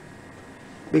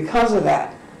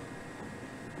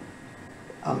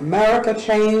 America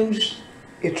changed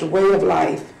its way of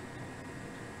life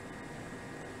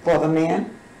for the men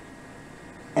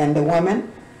and the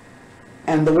women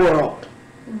and the world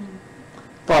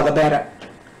for the better.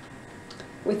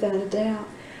 Without a doubt.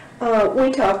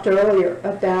 We talked earlier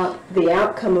about the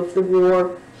outcome of the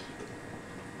war,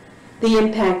 the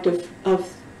impact of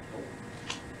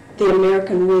the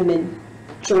American women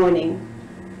joining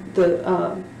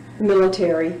the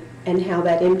military and how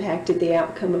that impacted the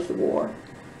outcome of the war.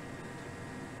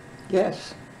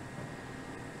 Yes.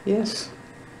 Yes,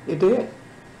 it did.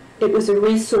 It was a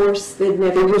resource that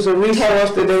never... It was a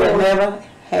resource that they had never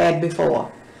had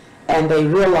before. And they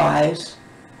realized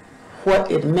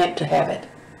what it meant to have it,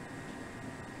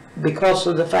 because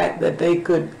of the fact that they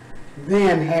could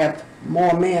then have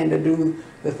more men to do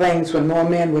the things when more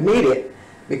men were needed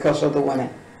because of the women.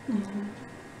 Mm-hmm.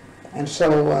 And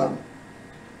so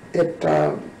it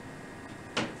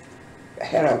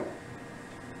had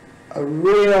a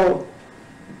real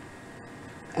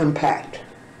impact.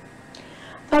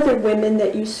 Other women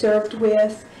that you served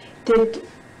with, did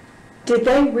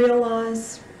they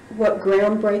realize what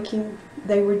groundbreaking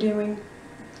they were doing?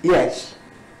 Yes.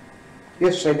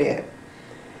 Yes, they did.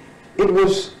 It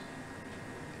was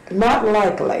not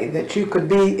likely that you could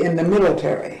be in the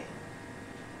military,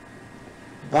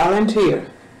 volunteer,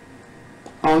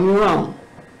 on your own,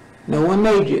 no one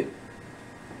made you,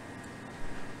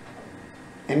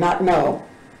 and not know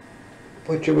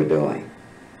what you were doing,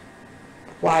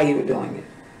 why you were doing it.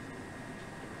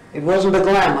 It wasn't the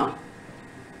glamour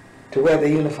to wear the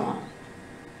uniform.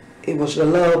 It was the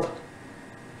love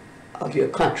of your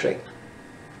country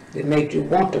that made you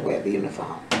want to wear the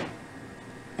uniform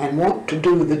and want to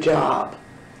do the job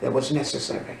that was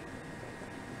necessary.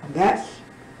 And that's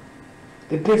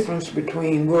the difference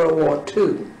between World War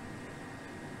II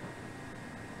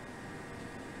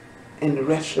in the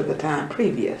rest of the time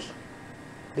previous,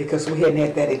 because we hadn't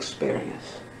had that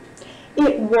experience.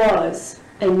 It was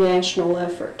a national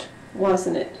effort,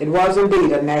 wasn't it? It was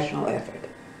indeed a national effort.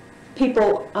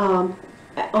 People on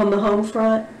the home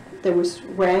front, there was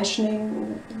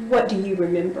rationing. What do you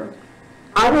remember?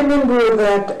 I remember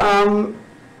that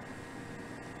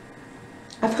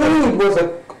food was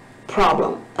a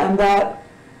problem, and that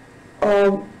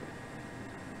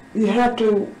you have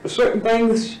to, certain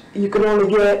things you could only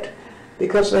get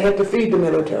because they had to feed the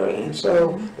military, and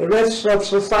so the rest of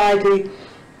society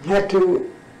had to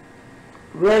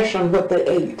ration what they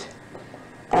ate.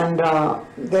 And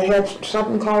they had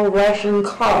something called ration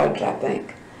cards, I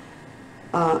think.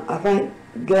 I think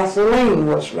gasoline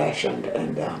was rationed,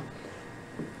 and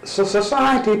so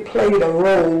society played a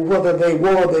role, whether they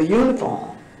wore the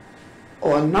uniform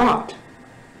or not,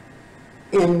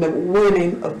 in the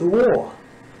winning of the war.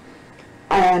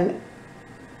 And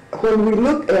when we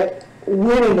look at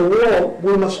winning the war,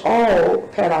 we must all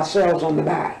pat ourselves on the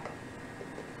back.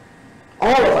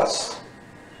 All of us,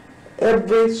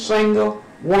 every single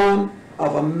one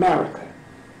of America,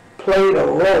 played a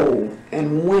role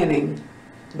in winning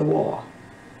the war.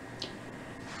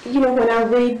 You know, when I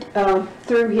read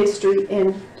through history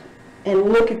and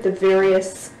look at the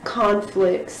various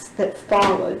conflicts that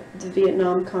followed the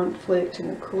Vietnam conflict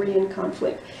and the Korean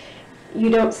conflict,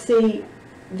 you don't see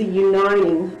the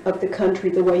uniting of the country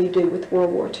the way you do with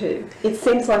World War II. It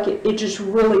seems like it just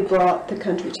really brought the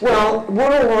country together. Well,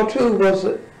 World War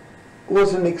II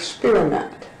was an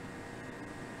experiment.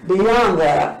 Beyond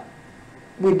that,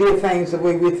 we did things the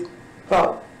way we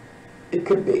thought it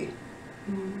could be,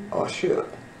 or should.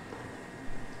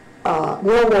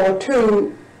 World War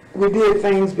II, we did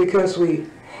things because we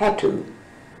had to,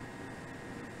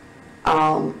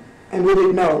 and we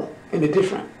didn't know any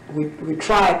different. We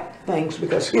tried things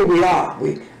because here we are.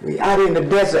 We out in the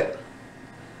desert,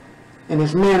 and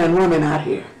there's men and women out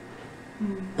here,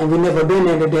 and we've never been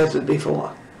in the desert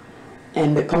before,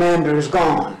 and the commander is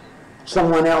gone.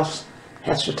 Someone else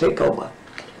has to take over.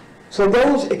 So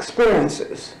those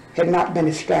experiences had not been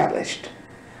established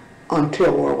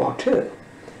until World War II.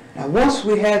 Now, once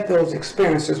we had those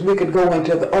experiences, we could go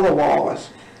into the other wars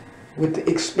with the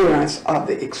experience of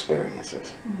the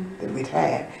experiences that we'd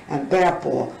had. And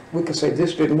therefore, we could say,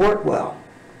 this didn't work well.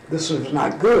 This was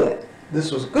not good.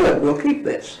 This was good. We'll keep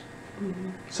this.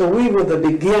 So we were the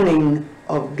beginning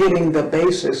of getting the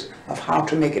basis of how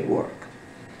to make it work.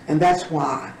 And that's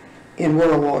why in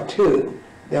World War II,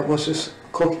 there was this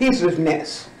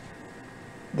cohesiveness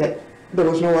that there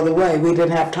was no other way. We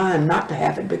didn't have time not to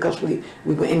have it because we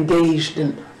were engaged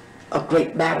in a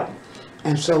great battle.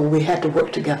 And so we had to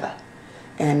work together.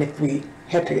 And if we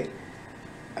had to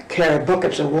carry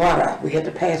buckets of water, we had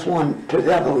to pass one to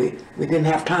the other. We didn't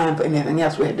have time for anything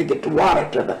else. We had to get the water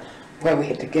to where we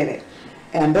had to get it.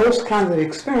 And those kinds of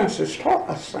experiences taught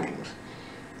us things.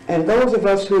 And those of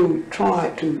us who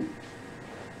tried to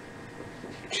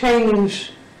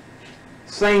change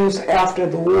things after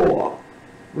the war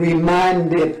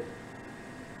reminded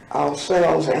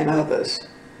ourselves and others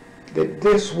that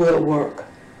this will work.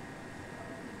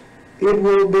 It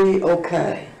will be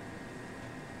okay.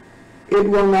 It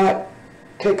will not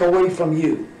take away from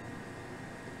you.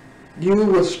 You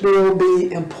will still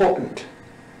be important.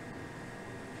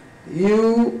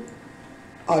 You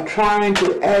are trying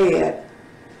to add.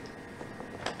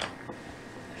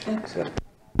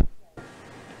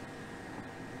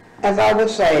 As I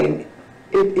was saying,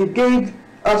 it gave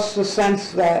us the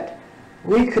sense that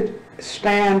we could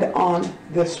stand on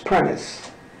this premise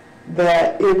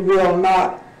that it will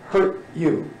not hurt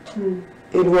you.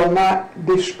 It will not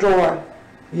destroy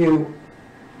you.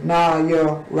 Now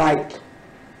you're right.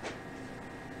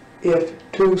 If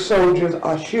two soldiers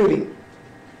are shooting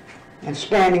and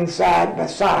standing side by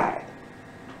side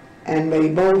and they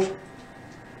both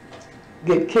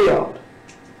get killed,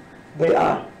 they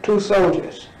are two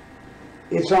soldiers.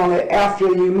 It's only after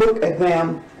you look at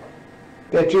them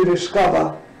that you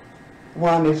discover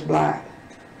one is black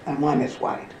and one is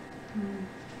white.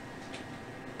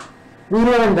 We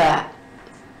learned that,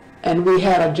 and we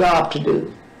had a job to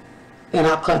do in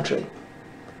our country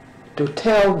to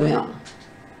tell them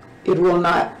it will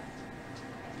not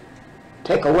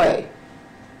take away,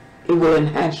 it will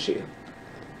enhance you,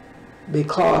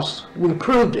 because we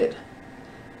proved it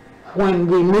when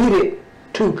we needed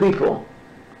two people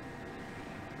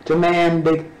to man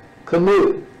the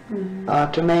canoe,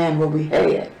 to man what we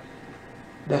had.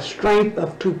 The strength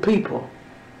of two people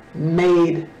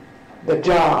made the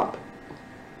job.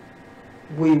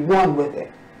 We won with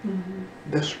it.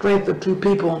 The strength of two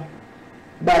people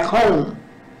back home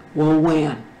will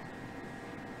win.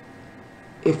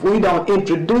 if we don't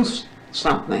introduce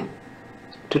something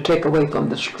to take away from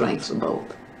the strengths of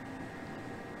both.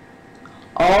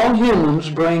 All humans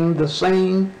bring the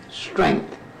same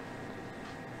strength.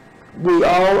 We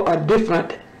all are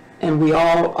different and we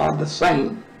all are the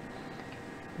same.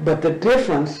 But the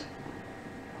difference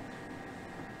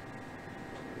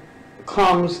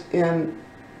comes in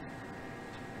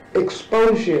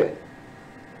exposure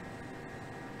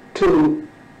to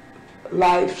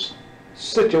life's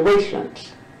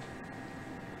situations.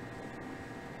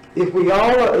 If we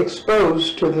all are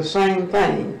exposed to the same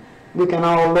thing, we can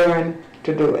all learn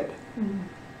to do it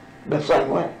the same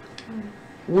way.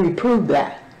 We proved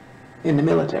that in the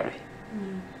military.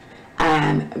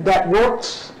 And that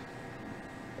works.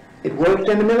 It worked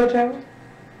in the military.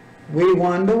 We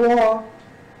won the war.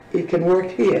 It can work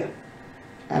here.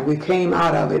 And we came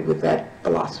out of it with that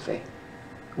philosophy.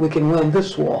 We can win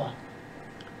this war.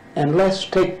 And let's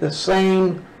take the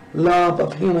same love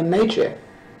of human nature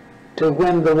to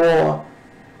win the war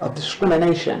of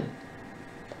discrimination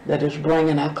that is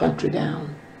bringing our country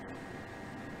down.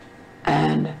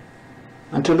 And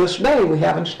until this day, we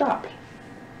haven't stopped.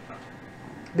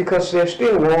 Because there's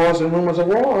still wars and rumors of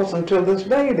wars. Until this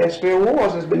day, there's still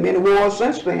wars. There's been many wars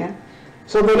since then.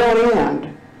 So they don't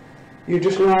end. You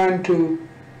just learn to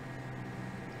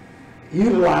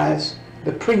utilize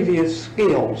the previous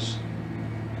skills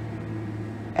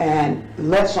and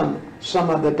lessen some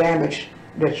of the damage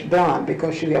that's done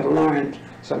because you have learned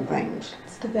some things.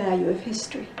 It's the value of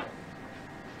history.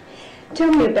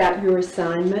 Tell me about your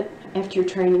assignment after your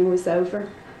training was over.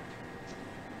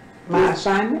 My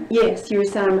assignment? Yes, your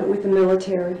assignment with the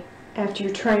military. After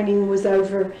your training was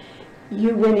over,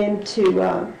 you went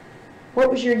into,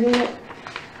 what was your unit?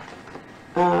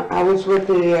 I was with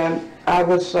the,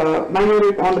 my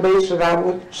unit on the base that I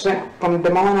was sent from Des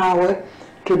Moines, Iowa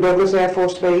to Douglas Air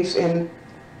Force Base in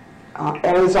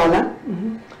Arizona.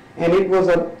 And it was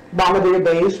a bombardier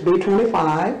base,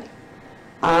 B-25.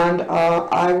 And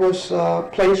I was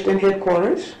placed in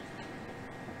headquarters.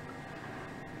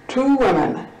 2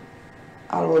 women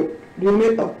out of a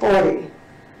unit of 40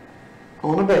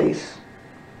 on a base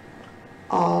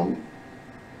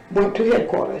went to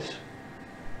headquarters.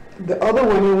 The other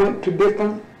women went to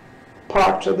different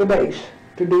parts of the base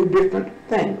to do different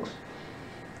things.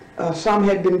 Some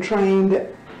had been trained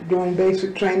doing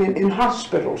basic training in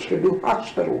hospitals to do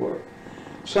hospital work.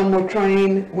 Some were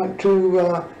trained, went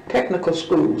to technical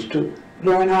schools to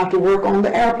learn how to work on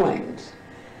the airplanes.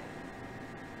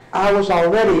 I was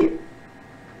already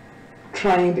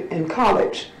trained in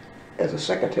college as a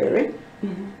secretary,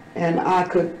 and I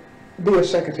could be a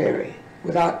secretary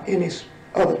without any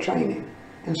other training.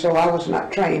 And so I was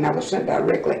not trained. I was sent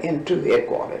directly into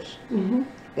headquarters.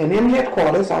 And in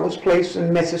headquarters, I was placed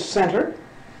in Message Center.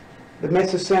 The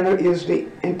Message Center is the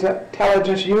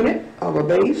intelligence unit of a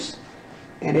base,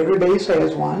 and every base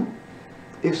has one.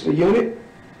 It's the unit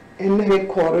in the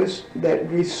headquarters that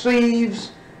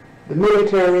receives the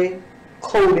military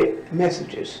coded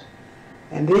messages.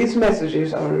 And these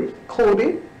messages are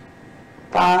coded,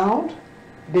 filed,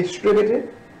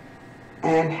 distributed,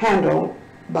 and handled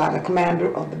by the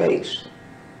commander of the base.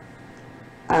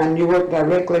 And you work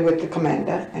directly with the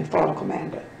commander and for the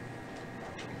commander.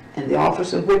 In the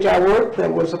office in which I worked,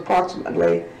 there was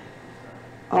approximately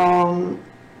 80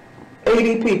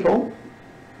 people.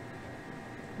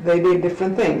 They did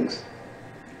different things.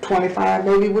 25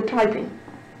 maybe were typing.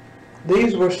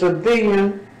 These were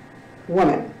civilian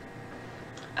women.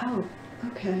 Oh,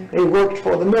 okay. They worked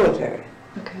for the military.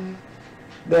 Okay.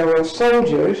 There were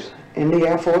soldiers in the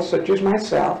Air Force, such as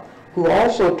myself, who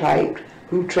also typed,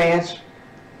 who translated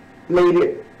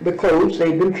the codes.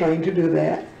 They'd been trained to do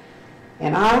that.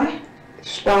 And I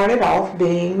started off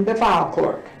being the file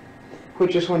clerk,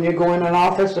 which is when you go in an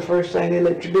office, the first thing they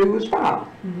let you do is file,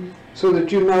 so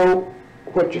that you know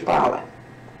what you're filing.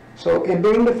 So in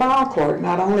being the file clerk,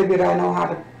 not only did I know how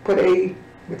to put A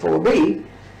before B,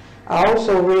 I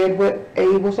also read what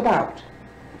A was about.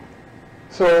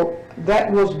 So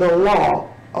that was the law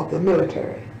of the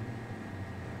military.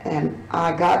 And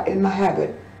I got in the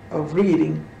habit of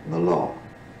reading the law.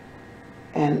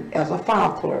 And as a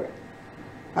file clerk,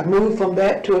 I moved from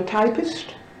that to a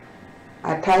typist.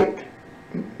 I typed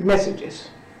messages.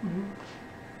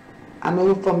 I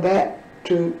moved from that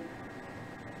to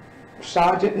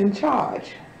sergeant in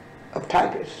charge of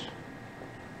typists.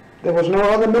 There was no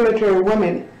other military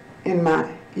women in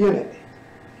my unit.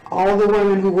 All the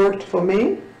women who worked for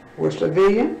me were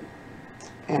civilian,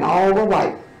 and all were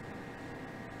white.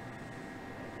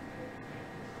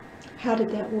 How did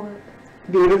that work?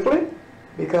 Beautifully,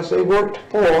 because they worked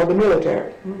for the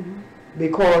military.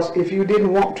 Because if you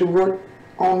didn't want to work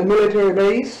on the military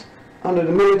base, under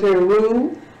the military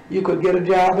rule, you could get a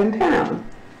job in town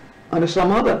under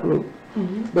some other group.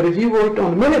 But if you worked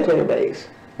on the military base,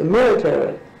 the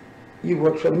military, you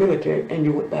worked for the military and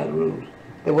you went by the rules.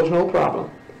 There was no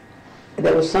problem.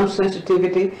 There was some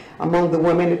sensitivity among the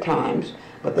women at times,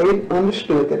 but they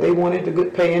understood that they wanted the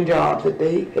good paying jobs, that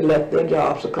they had left their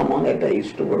jobs to come on that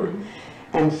base to work.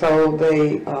 And so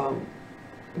they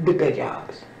did their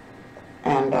jobs.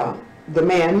 And the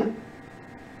men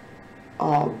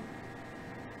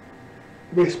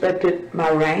respected my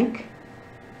rank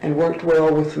and worked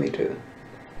well with me too.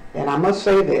 And I must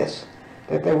say this,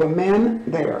 that there were men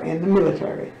there in the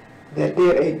military that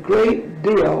did a great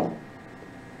deal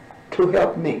to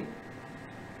help me.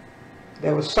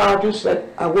 There were sergeants that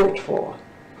I worked for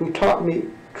who taught me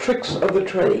tricks of the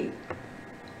trade.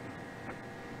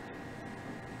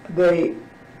 Many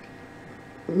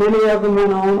of them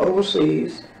went on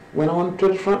overseas, went on to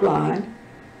the front line,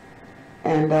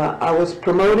 and I was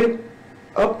promoted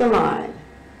up the line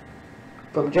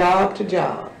from job to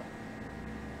job,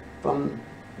 from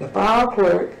the file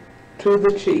clerk to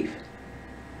the chief.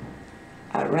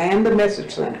 I ran the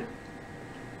message center.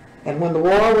 And when the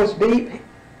war was deep,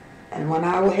 and when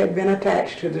I had been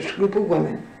attached to this group of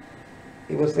women,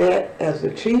 it was there as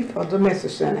the chief of the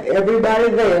message center. Everybody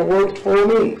there worked for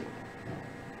me.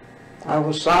 I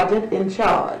was sergeant in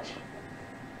charge.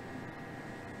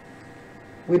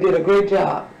 We did a great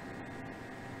job.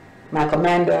 My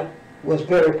commander was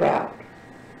very proud.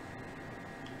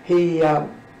 He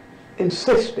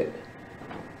insisted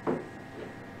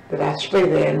that I stay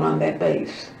there and run that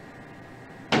base.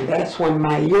 And that's when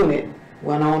my unit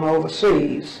went on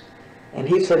overseas, and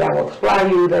he said, I will fly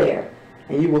you there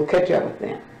and you will catch up with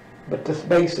them. But this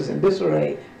base is in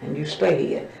disarray and you stay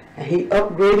here. And he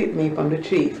upgraded me from the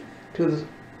chief to the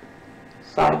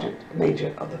sergeant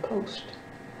major of the post.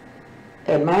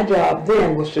 And my job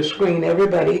then was to screen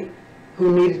everybody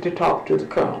who needed to talk to the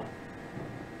colonel.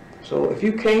 So if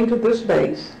you came to this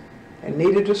base and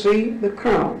needed to see the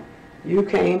colonel, you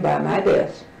came by my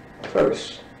desk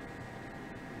first.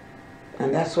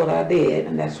 And that's what I did,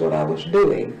 and that's what I was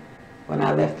doing when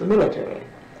I left the military.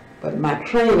 But my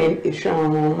training is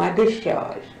shown on my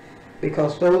discharge,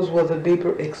 because those were the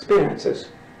deeper experiences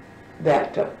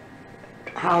that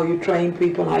how you train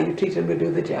people, how you teach them to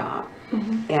do the job.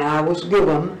 And I was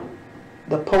given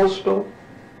the Postal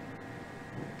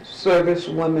Service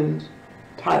Women's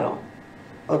title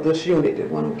of this unit that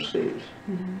went overseas.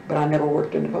 But I never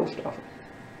worked in the post office.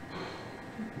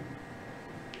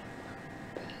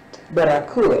 But I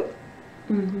could.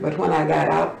 But when I got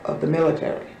out of the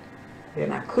military,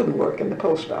 then I couldn't work in the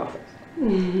post office.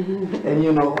 And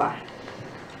you know why.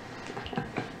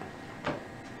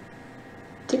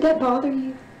 Did that bother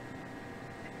you?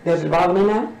 Does it bother me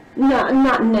now?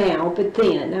 Not now, but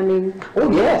then. I mean.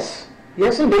 Oh yes,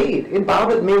 yes indeed. It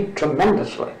bothered me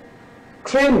tremendously,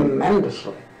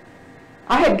 tremendously.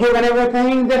 I had given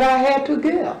everything that I had to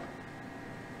give.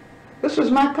 This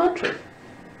is my country.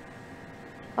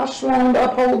 I've sworn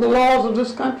to uphold the laws of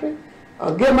this country.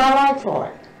 I'll give my life for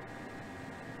it.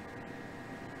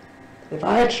 If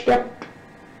I had stepped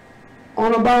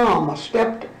on a bomb or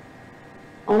stepped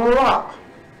on a rock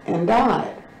and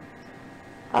died,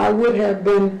 I would have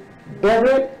been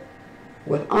buried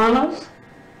with honors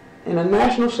in a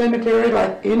national cemetery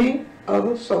like any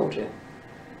other soldier.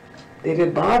 Did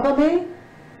it bother me?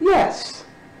 Yes.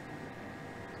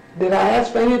 Did I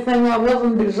ask for anything I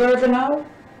wasn't deserving of?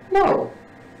 No.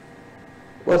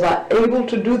 Was I able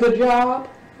to do the job?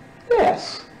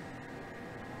 Yes.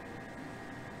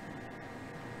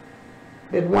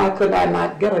 Then why could I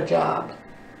not get a job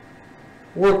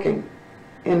working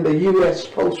in the U.S.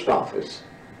 Post Office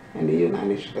in the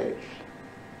United States?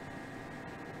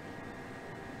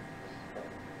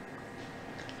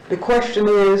 The question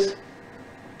is,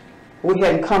 we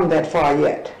hadn't come that far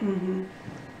yet.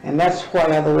 And that's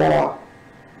why the war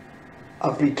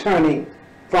of returning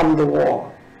from the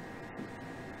war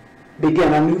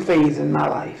began a new phase in my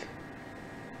life.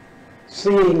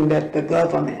 Seeing that the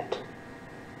government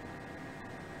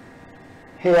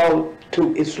held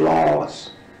to its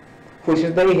laws, which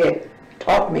they had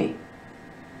taught me,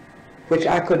 which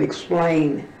I could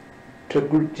explain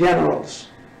to generals,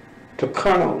 to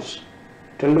colonels,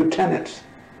 to lieutenants,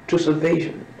 to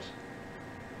civilians.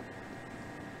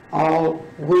 All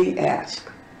we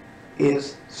ask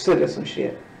is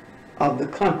citizenship of the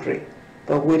country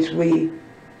for which we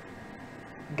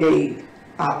gave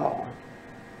our all.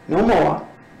 No more,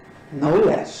 no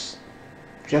less,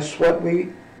 just what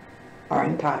we are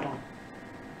entitled.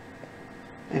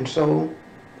 And so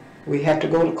we had to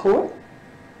go to court.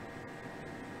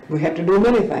 We had to do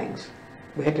many things.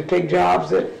 We had to take jobs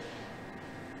that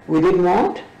we didn't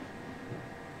want.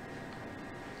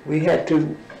 We had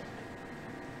to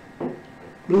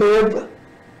live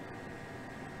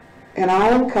in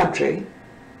our own country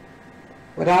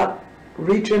without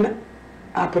reaching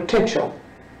our potential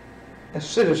as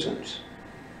citizens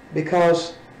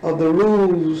because of the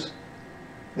rules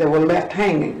that were left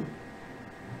hanging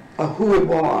of who it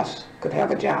was could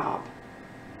have a job.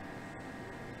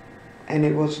 And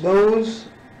it was those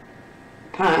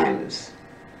times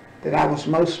that I was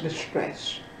most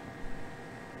distressed.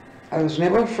 I was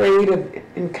never afraid of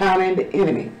encountering the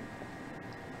enemy.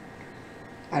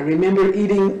 I remember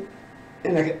eating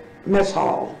in a mess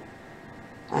hall,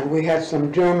 and we had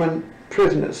some German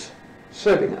prisoners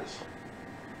serving us.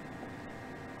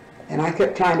 And I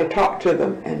kept trying to talk to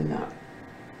them, and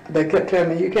they kept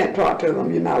telling me, you can't talk to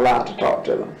them, you're not allowed to talk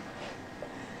to them.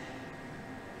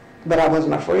 But I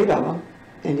wasn't afraid of them,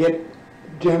 and yet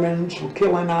Germans were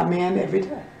killing our men every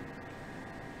day.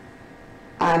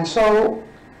 And so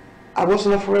I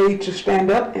wasn't afraid to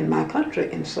stand up in my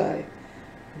country and say,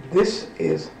 this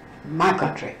is my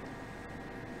country.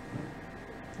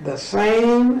 The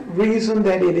same reason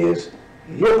that it is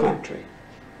your country,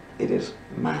 it is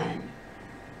mine.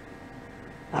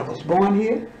 I was born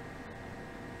here,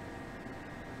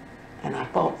 and I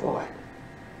fought for it.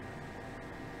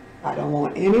 I don't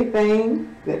want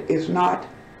anything that is not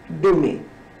due me,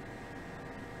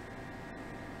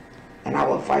 and I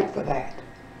will fight for that.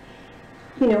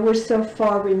 You know, we're so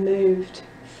far removed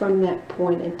from that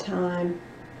point in time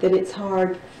that it's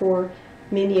hard for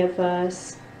many of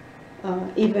us,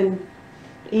 even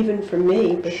for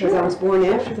me, because Sure. I was born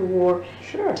after the war,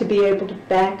 Sure. to be able to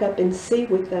back up and see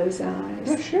with those eyes.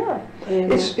 Yeah, sure.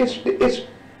 And,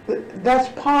 That's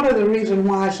part of the reason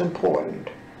why it's important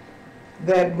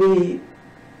that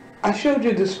I showed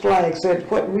you this flag, said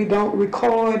what we don't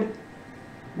record,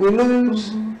 we lose.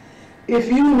 Mm-hmm. If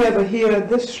you never hear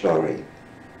this story,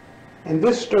 and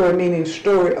this story meaning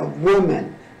story of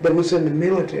women that was in the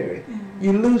military, mm-hmm.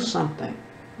 you lose something.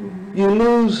 Mm-hmm. You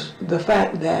lose the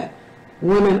fact that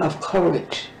women of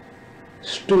courage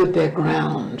stood their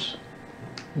grounds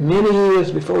many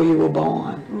years before you were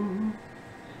born. Mm-hmm.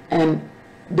 And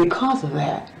because of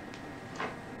that,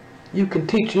 you can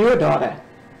teach your daughter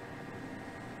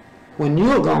when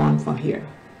you're gone from here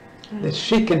that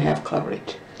she can have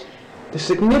courage. The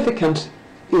significance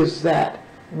is that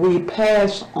we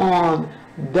pass on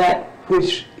that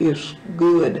which is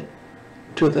good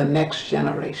to the next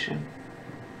generation,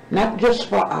 not just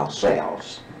for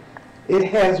ourselves. It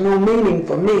has no meaning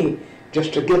for me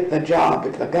just to get the job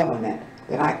at the government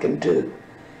that I can do.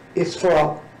 It's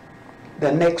for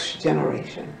the next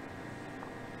generation.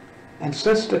 And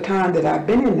since the time that I've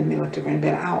been in the military and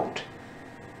been out,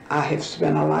 I have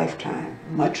spent a lifetime,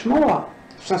 much more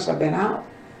since I've been out,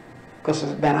 because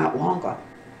I've been out longer,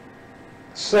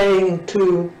 saying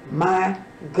to my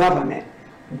government,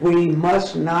 we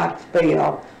must not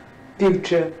fail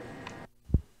future.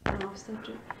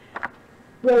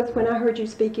 Rose, when I heard you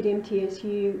speak at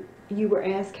MTSU, you were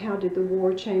asked how did the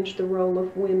war change the role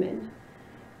of women?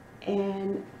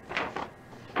 And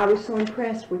I was so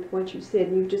impressed with what you said,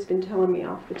 and you've just been telling me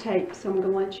off the tape, so I'm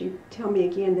going to let you tell me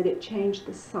again that it changed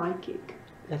the psychic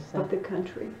of the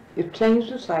country. It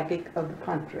changed the psychic of the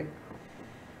country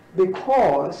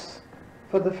because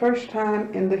for the first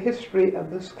time in the history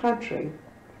of this country,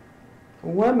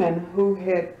 women who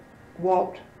had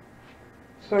walked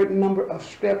a certain number of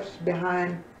steps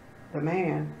behind the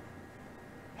man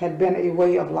had been a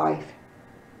way of life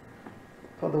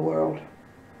for the world.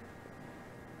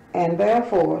 And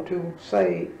therefore, to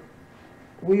say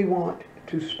we want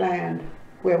to stand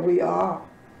where we are,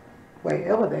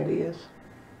 wherever that is,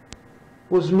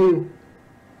 was new.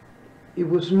 It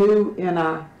was new in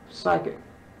our psyche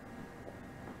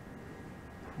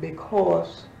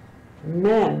because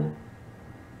men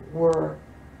were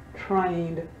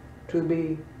trained to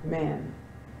be men,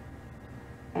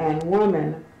 and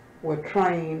women were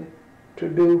trained to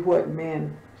do what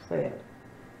men said.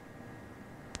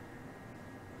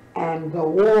 And the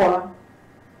war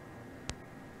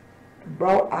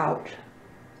brought out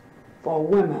for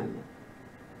women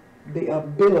the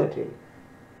ability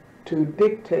to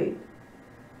dictate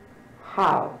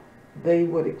how they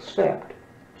would accept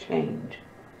change.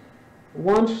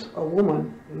 Once a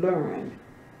woman learned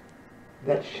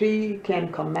that she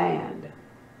can command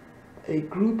a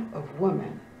group of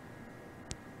women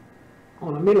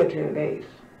on a military base,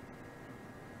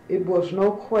 it was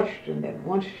no question that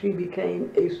once she became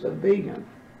a civilian,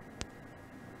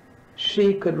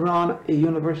 she could run a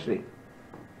university.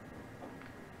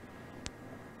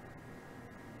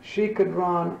 She could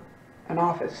run an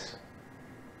office.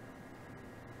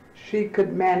 she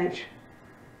could manage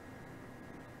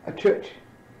a church.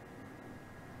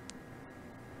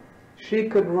 She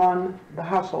could run the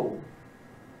household.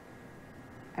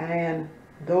 And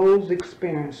those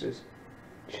experiences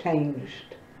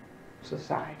changed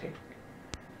society.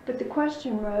 But the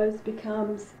question, Rose,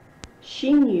 becomes,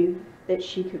 she knew that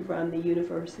she could run the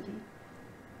university.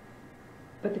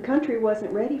 But the country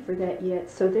wasn't ready for that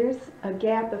yet, so there's a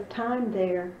gap of time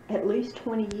there, at least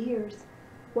 20 years.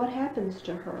 What happens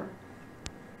to her?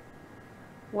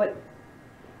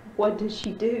 What does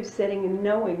she do, sitting and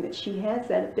knowing that she has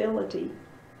that ability,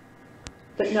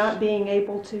 but not being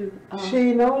able to...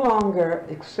 She no longer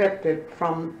accepted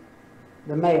from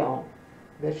the male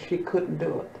that she couldn't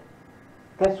do it.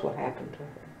 That's what happened to her.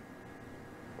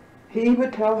 He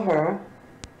would tell her,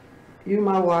 "You're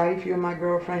my wife, you're my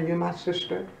girlfriend, you're my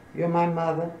sister, you're my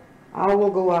mother. I will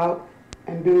go out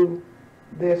and do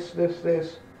this, this,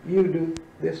 this. You do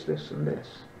this, this, and this."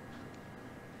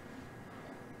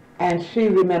 And she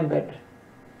remembered,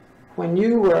 when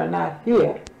you were not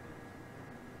here,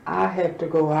 I had to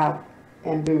go out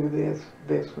and do this,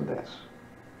 this, and this.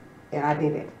 And I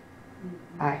did it.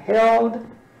 I held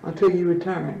until you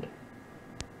returned.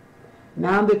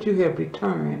 Now that you have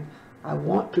returned, I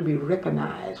want to be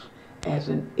recognized as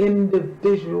an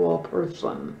individual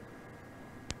person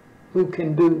who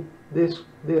can do this,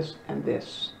 this, and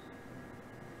this.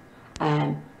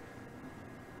 And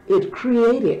it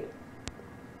created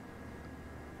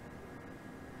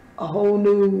a whole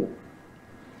new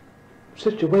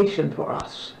situation for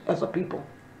us as a people,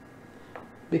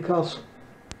 because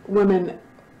women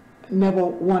never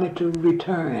wanted to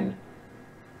return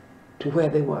to where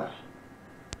they were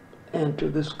and to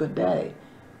this good day.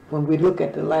 When we look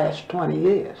at the last 20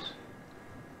 years,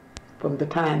 from the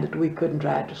time that we couldn't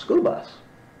drive the school bus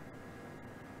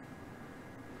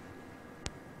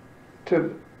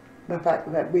to the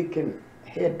fact that we can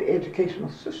head the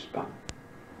educational system,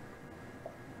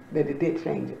 that it did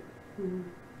change it. Mm-hmm.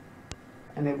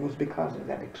 And it was because of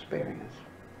that experience.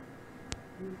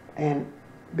 Mm-hmm. And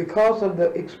because of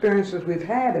the experiences we've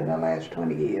had in the last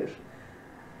 20 years,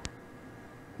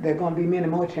 there are going to be many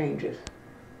more changes.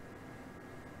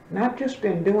 Not just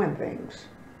in doing things,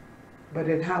 but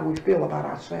in how we feel about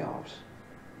ourselves.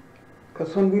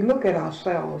 Because when we look at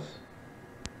ourselves,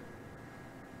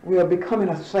 we are becoming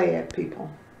a sad people.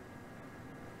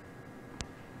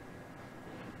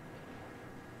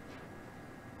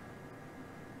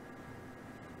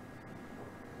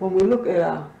 When we look at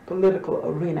our political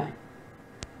arena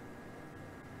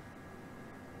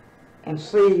and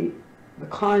see the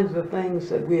kinds of things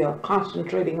that we are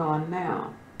concentrating on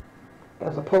now,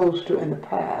 as opposed to in the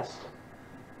past,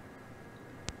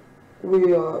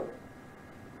 we are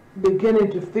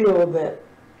beginning to feel that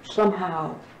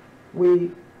somehow we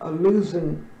are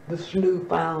losing this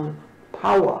newfound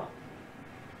power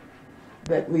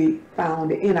that we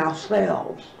found in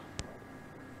ourselves.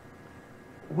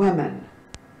 Women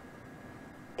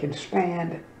can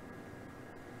stand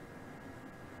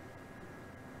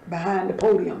behind the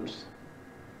podiums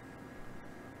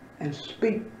and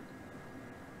speak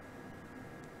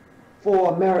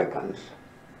for Americans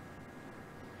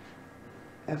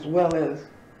as well as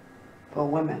for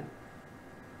women.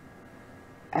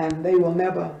 And they will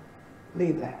never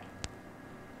leave that.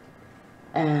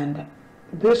 And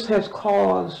this has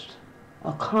caused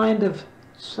a kind of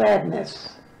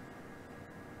sadness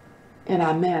in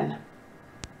our men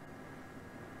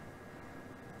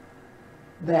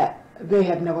that they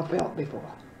have never felt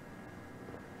before.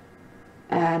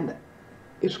 And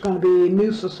it's going to be a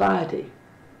new society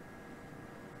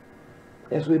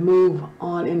as we move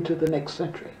on into the next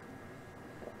century.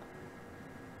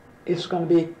 It's going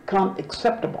to become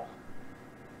acceptable,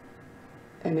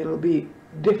 and it'll be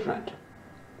different,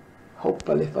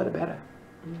 hopefully for the better.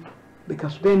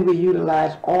 Because then we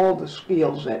utilize all the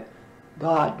skills that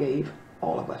God gave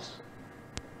all of us.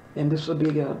 And this will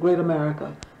be a great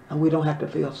America, and we don't have to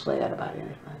feel sad about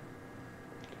anything.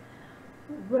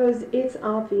 Rose, it's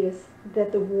obvious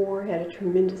that the war had a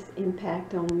tremendous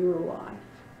impact on your life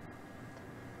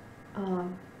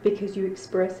because you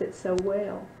express it so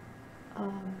well.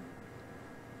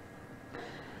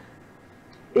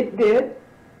 It did.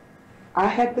 I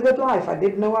had the good life. I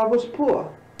didn't know I was poor.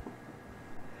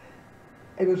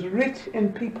 It was rich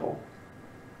in people.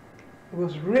 It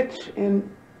was rich in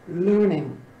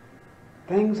learning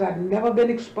things I'd never been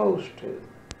exposed to.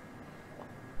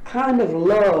 Kind of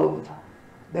love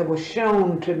that was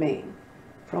shown to me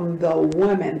from the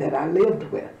women that I lived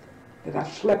with, that I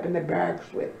slept in the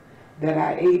barracks with, that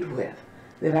I ate with,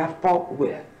 that I fought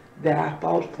with, that I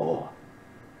fought for.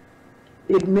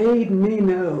 It made me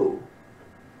know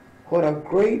what a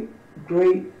great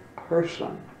great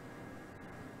person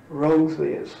Rose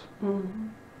is. Mm-hmm.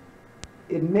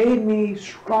 It made me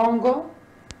stronger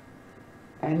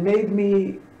and made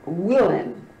me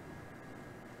willing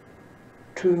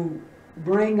to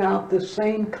bring out the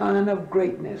same kind of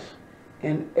greatness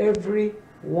in every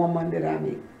woman that I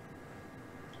meet.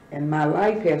 And my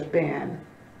life has been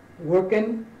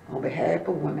working on behalf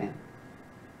of women.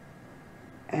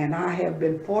 And I have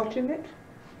been fortunate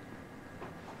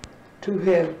to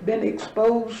have been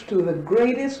exposed to the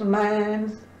greatest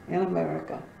minds in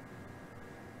America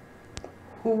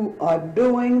who are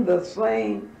doing the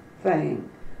same thing,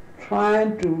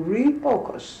 trying to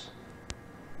refocus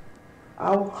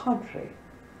our country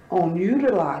on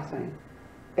utilizing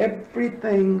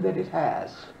everything that it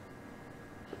has.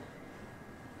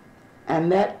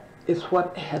 And that is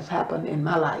what has happened in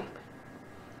my life.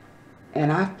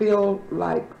 And I feel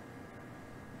like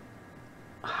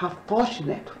how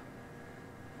fortunate,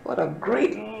 what a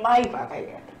great life I've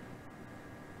had,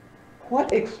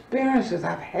 what experiences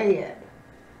I've had.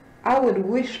 I would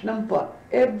wish them for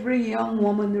every young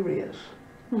woman there is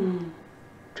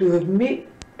to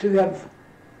have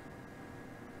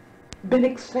been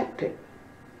accepted,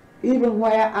 even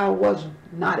where I was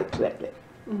not accepted.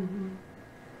 Mm-hmm.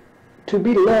 To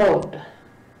be loved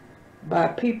by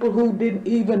people who didn't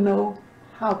even know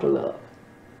how to love.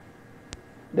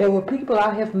 There were people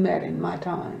I have met in my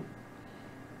time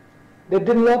that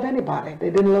didn't love anybody.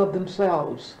 They didn't love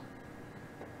themselves.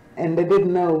 And they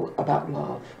didn't know about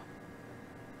love.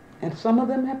 And some of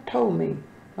them have told me,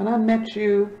 when I met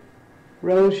you,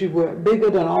 Rose, you were bigger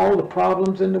than all the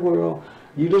problems in the world.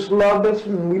 You just loved us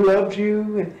and we loved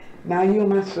you, and now you're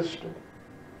my sister.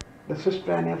 The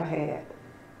sister I never had.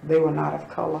 They were not of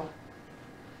color.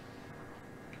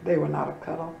 They were not of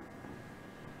color.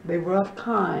 They were of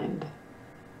kind.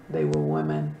 They were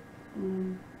women.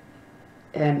 Mm.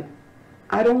 And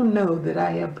I don't know that I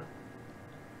have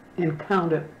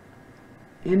encountered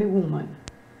any woman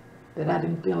that I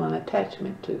didn't feel an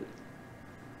attachment to.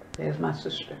 There's my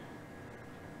sister.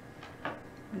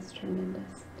 That's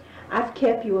tremendous. I've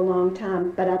kept you a long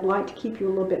time, but I'd like to keep you a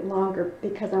little bit longer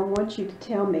because I want you to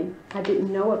tell me, I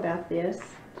didn't know about this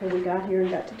until we got here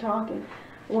and got to talking.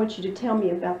 I want you to tell me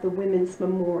about the Women's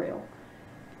Memorial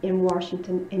in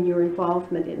Washington and your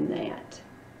involvement in that.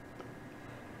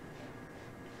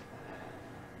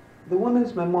 The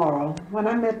Women's Memorial, when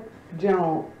I met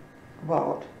General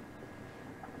Vaught,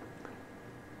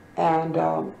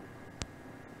 and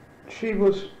she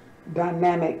was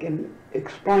dynamic in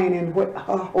explaining what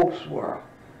her hopes were,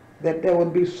 that there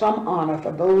would be some honor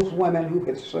for those women who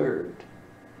had served.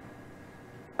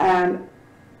 And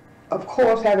of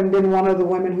course, having been one of the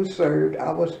women who served,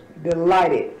 I was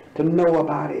delighted to know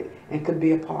about it and could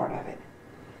be a part of it.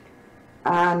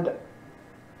 And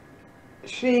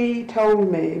she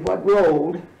told me what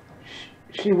role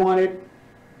she wanted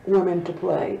women to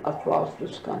play across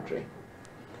this country.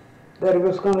 That it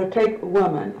was going to take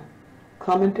women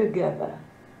coming together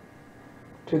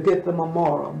to get the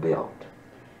memorial built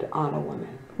to honor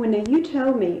women. Well, now you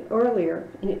told me earlier,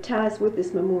 and it ties with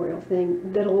this memorial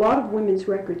thing, that a lot of women's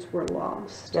records were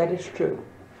lost. That is true.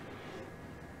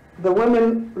 The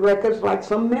women records, like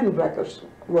some men records,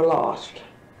 were lost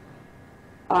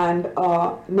and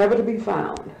never to be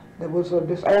found. There was a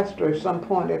disaster at some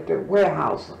point at the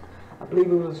warehouse. I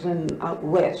believe it was out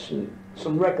west, and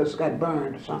some records got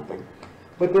burned or something.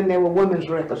 But then there were women's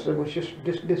records that was just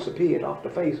disappeared off the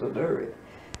face of the earth.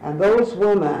 And those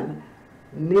women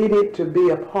needed to be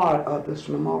a part of this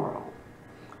memorial.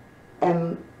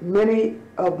 And many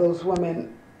of those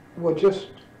women were just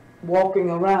walking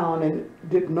around and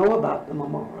didn't know about the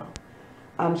memorial.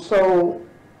 And so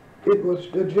it was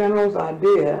the general's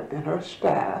idea and her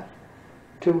staff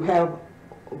to have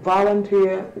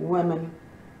volunteer women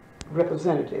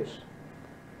representatives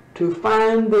to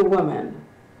find the women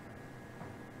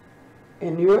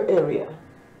in your area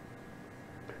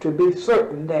to be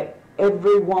certain that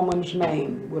every woman's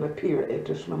name would appear at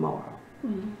this memorial.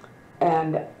 Mm-hmm.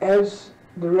 And as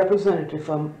the representative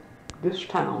from this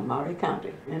town, Maury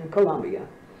County in Columbia,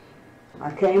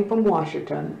 I came from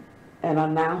Washington and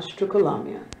announced to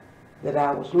Columbia that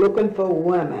I was looking for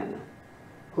women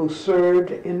who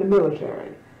served in the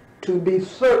military to be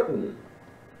certain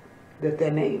that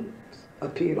their names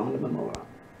appeared on the memorial.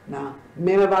 Now,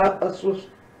 many of us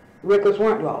records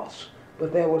weren't lost,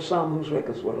 but there were some whose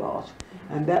records were lost.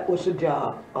 And that was the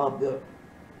job of the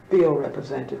field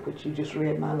representative, which you just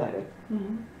read my letter,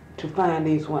 to find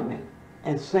these women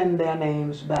and send their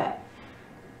names back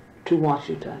to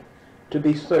Washington to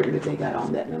be certain that they got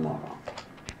on that memorial,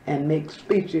 and make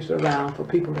speeches around for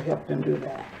people to help them do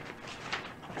that.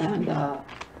 And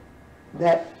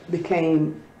that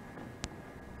became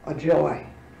a joy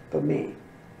for me,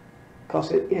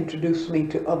 because it introduced me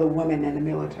to other women in the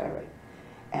military,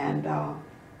 and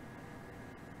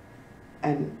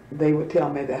they would tell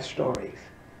me their stories,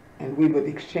 and we would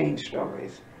exchange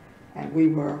stories, and we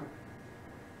were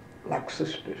like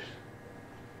sisters.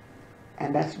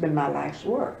 And that's been my life's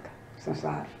work since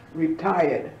I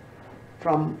retired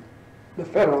from the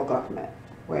federal government,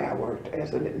 where I worked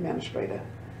as an administrator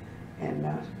in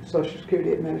Social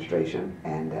Security Administration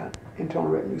and Internal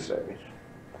Revenue Service.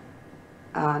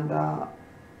 And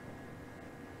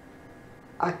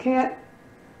I can't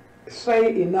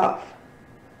say enough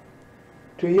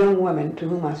to young women to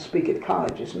whom I speak at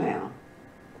colleges now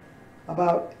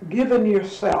about giving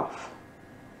yourself.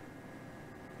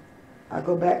 I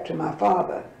go back to my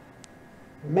father.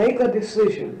 Make a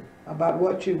decision about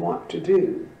what you want to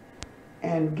do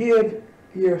and give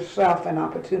yourself an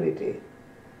opportunity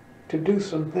to do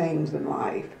some things in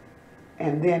life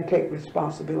and then take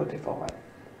responsibility for it.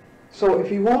 So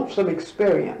if you want some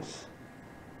experience,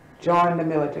 join the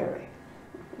military.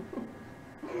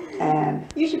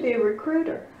 And You should be a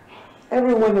recruiter.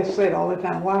 everyone has said all the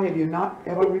time, why have you not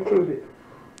ever recruited?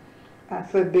 I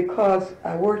said, because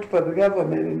I worked for the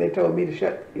government and they told me to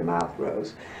shut your mouth,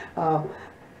 Rose. You're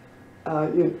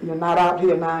not out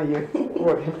here now, you're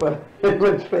working for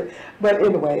administration. But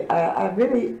anyway, I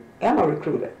really am a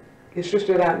recruiter. It's just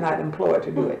that I'm not employed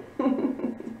to do it.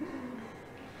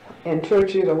 In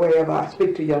churches or wherever I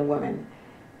speak to young women,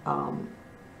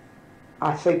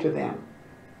 I say to them,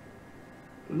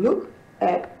 look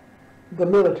at the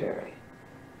military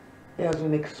as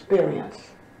an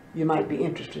experience you might be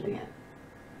interested in.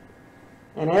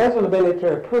 And as a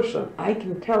military person, I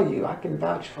can tell you, I can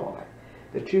vouch for it,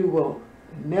 that you will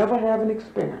never have an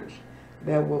experience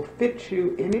that will fit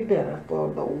you any better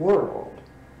for the world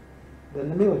than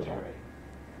the military.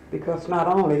 Because not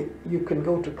only you can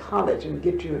go to college and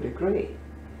get you a degree,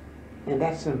 and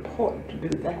that's important to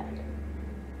do that.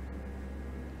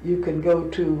 You can go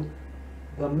to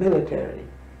the military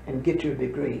and get your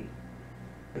degree,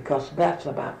 because that's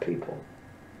about people.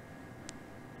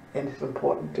 And it's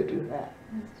important to do that.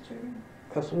 That's true.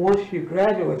 Because once you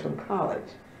graduate from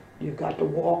college, you've got to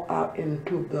walk out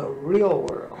into the real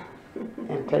world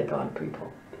and take on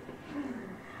people.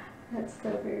 That's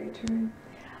so very true.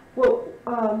 Well,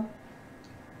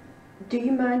 do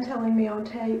you mind telling me on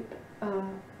tape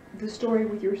the story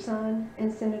with your son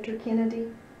and Senator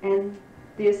Kennedy and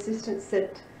the assistance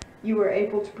that you were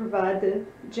able to provide the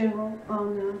general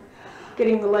on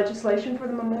getting the legislation for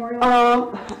the memorial?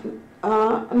 No,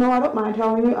 I don't mind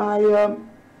telling you.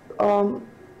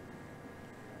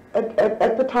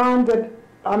 At the time that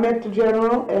I met the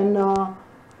general and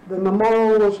the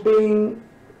memorial was being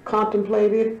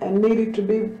contemplated and needed to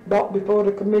be brought before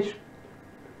the commission,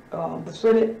 the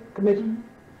Senate committee,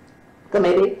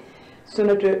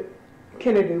 Senator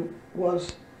Kennedy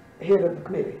was head of the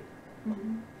committee.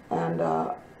 And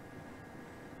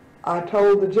I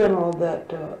told the general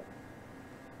that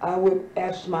I would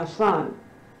ask my son,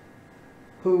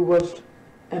 who was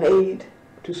an aide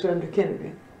to Senator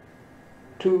Kennedy,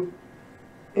 to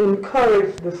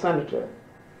encourage the senator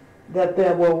that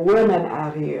there were women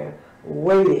out here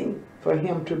waiting for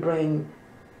him to bring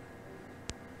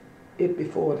it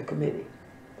before the committee.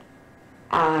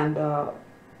 And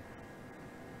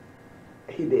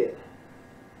he did.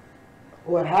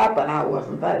 What happened, I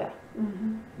wasn't there.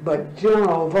 But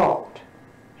General Vaught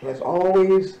has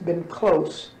always been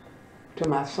close to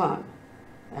my son.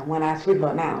 And when I see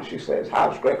her now, she says,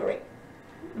 how's Gregory?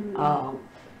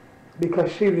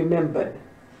 Because she remembered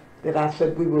that I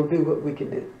said we will do what we can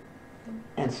do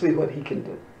and see what he can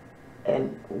do.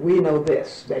 And we know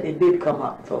this, that it did come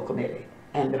up for committee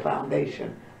and the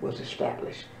foundation was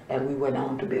established and we went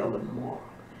on to build a memorial.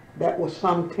 That was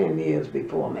some 10 years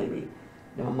before maybe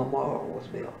the memorial was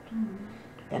built.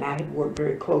 And I had worked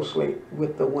very closely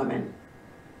with the women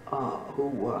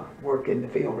who work in the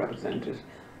field representatives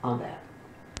on that.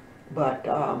 But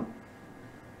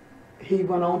he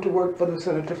went on to work for the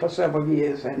senator for several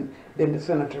years, and then the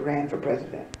senator ran for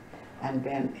president. And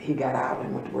then he got out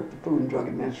and went to work for the Food and Drug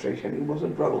Administration. He was a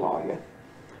drug lawyer.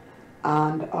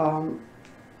 And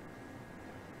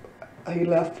he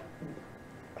left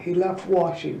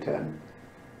Washington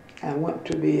and went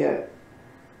to be a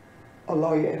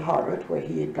lawyer at Harvard, where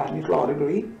he had gotten his law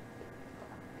degree.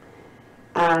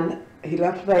 And he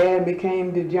left there and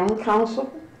became the general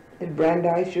counsel at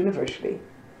Brandeis University.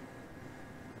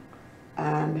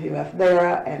 And he left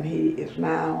there, and he is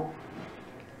now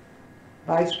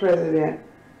vice president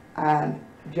and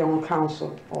general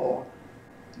counsel for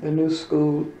the new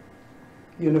school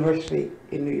university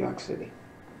in New York City.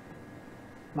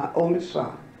 my oldest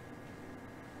son.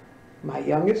 My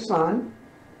youngest son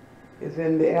is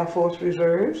in the Air Force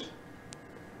Reserves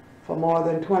for more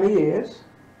than 20 years.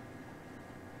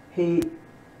 He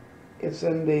is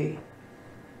in the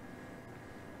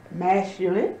MASH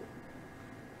unit,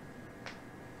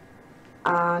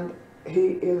 and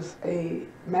he is a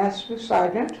master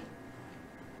sergeant.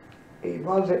 He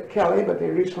was at Kelly, but they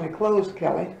recently closed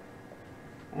Kelly,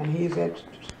 and he's at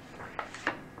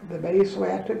the base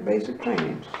where I took basic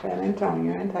training, San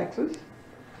Antonio in Texas.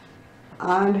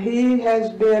 And he has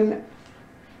been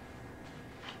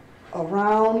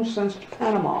around since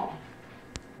Panama,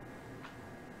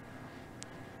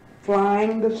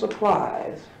 flying the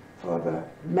supplies for the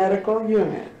medical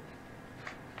unit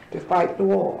to fight the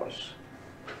wars.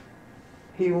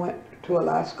 He went to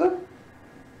Alaska.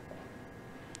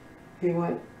 He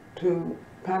went to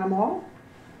Panama.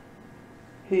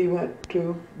 He went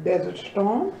to Desert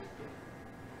Storm.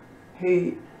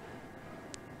 He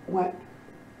went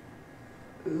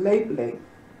lately,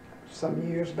 some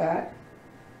years back,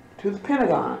 to the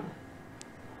Pentagon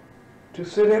to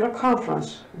sit at a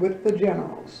conference with the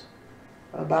generals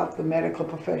about the medical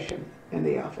profession in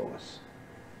the Air Force.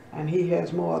 And he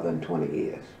has more than 20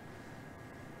 years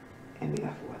in the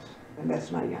Air Force, and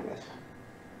that's my youngest.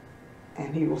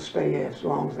 And he will stay as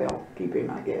long as they'll keep him,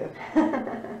 I guess.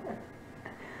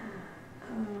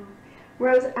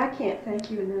 Rose, I can't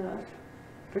thank you enough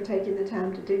for taking the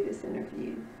time to do this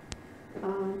interview.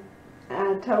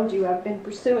 I told you I've been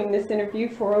pursuing this interview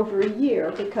for over a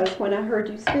year because when I heard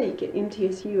you speak at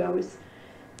MTSU, I was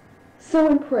so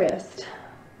impressed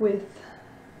with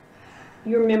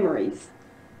your memories.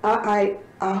 I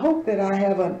hope that I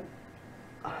haven't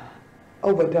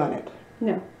overdone it.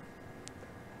 No.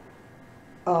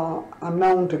 I'm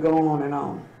known to go on and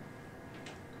on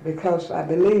because I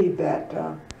believe that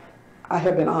I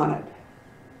have been honored,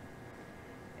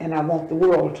 and I want the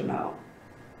world to know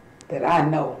that I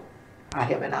know I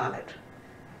have been honored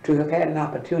to have had an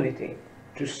opportunity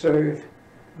to serve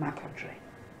my country.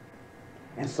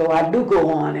 And so I do go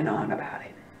on and on about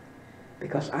it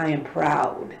because I am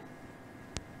proud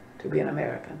to be an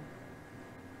American.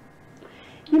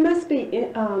 You must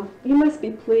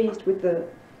be pleased with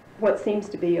what seems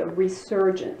to be a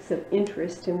resurgence of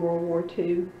interest in World War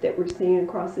II that we're seeing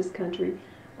across this country.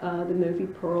 The movie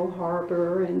Pearl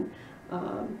Harbor and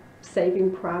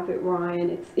Saving Private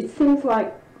Ryan. It seems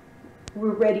like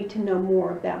we're ready to know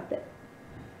more about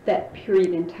that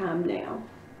period in time now.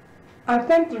 I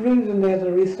think the reason there's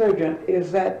a resurgence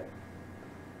is that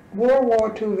World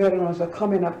War II veterans are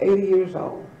coming up 80 years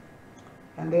old,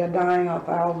 and they're dying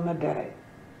 1,000 a day.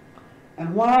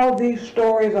 And while these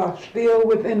stories are still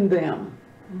within them,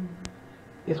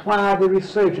 it's why the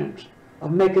resurgence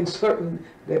of making certain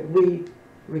that we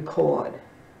record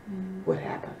what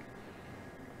happened.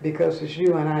 Because as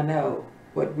you and I know,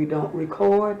 what we don't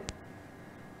record,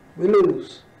 we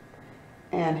lose.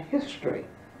 And history,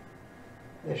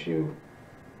 as you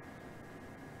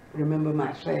remember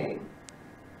my saying,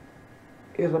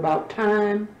 is about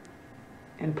time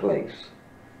and place.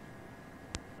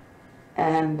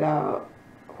 And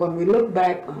when we look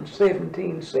back on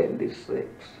 1776,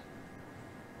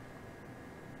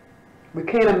 we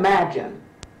can't imagine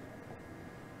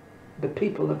the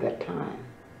people of that time.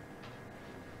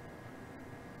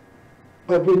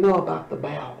 But we know about the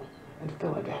bell in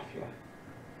Philadelphia.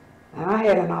 And I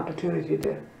had an opportunity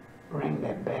to ring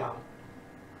that bell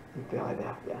in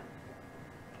Philadelphia.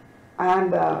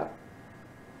 And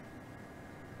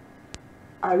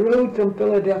I rode from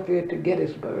Philadelphia to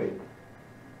Gettysburg.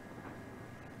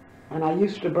 And I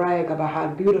used to brag about how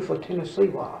beautiful Tennessee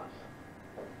was.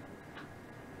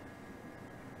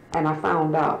 And I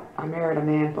found out, I married a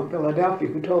man from Philadelphia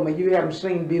who told me, you haven't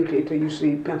seen beauty till you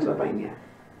see Pennsylvania.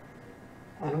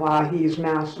 And while he's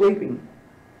now sleeping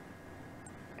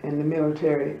in the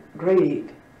military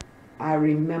grave, I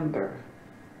remember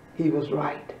he was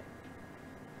right.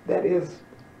 That is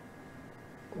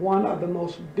one of the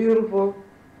most beautiful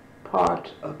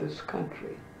parts of this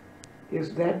country,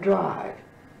 is that drive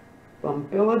from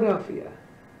Philadelphia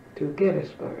to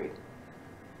Gettysburg.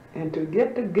 And to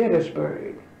get to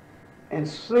Gettysburg and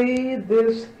see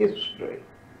this history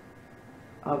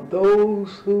of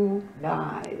those who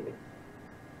died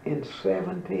in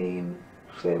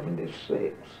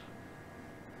 1776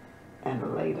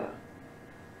 and later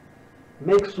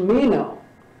makes me know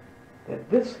that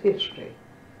this history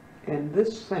in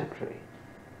this century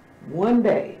one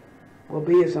day will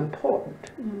be as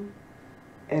important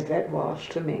as that was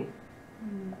to me.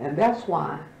 And that's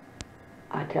why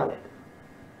I tell it.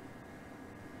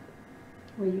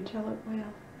 Well, you tell it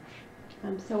well.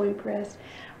 I'm so impressed.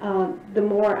 The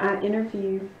more I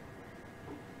interview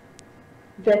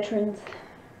veterans,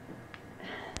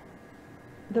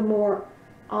 the more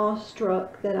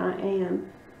awestruck that I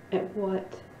am at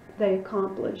what they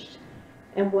accomplished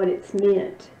and what it's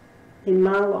meant in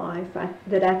my life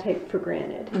that I take for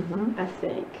granted, I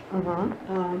think.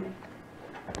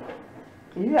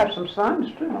 You have some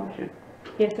sons too, don't you?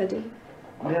 Yes, I do.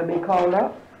 They'll be called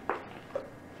up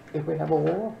if we have a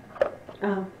war.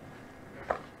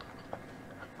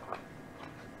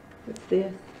 What's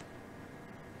this?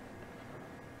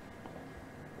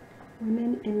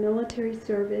 Women in Military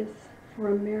Service for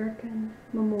American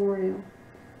Memorial.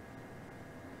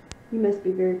 You must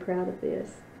be very proud of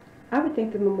this. I would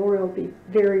think the memorial would be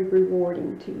very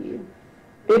rewarding to you.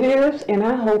 It is, and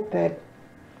I hope that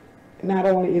not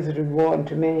only is it rewarding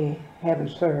to me, having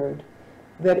served,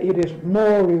 that it is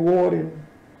more rewarding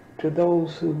to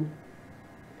those who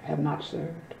have not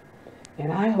served.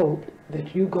 And I hope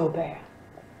that you go there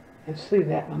and see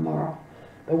that memorial.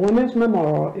 The Women's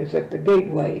Memorial is at the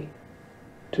gateway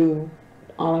to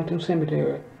Arlington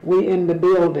Cemetery. We in the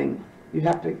building. You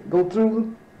have to go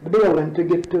through the building to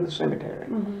get to the cemetery.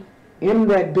 In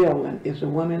that building is the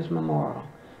Women's Memorial.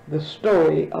 The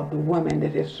story of the women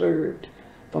that has served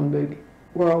from the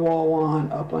World War I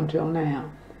up until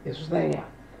now is there.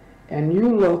 And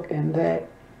you look in that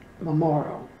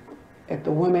memorial at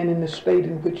the women in the state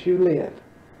in which you live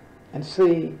and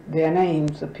see their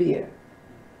names appear.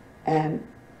 And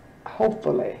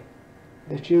hopefully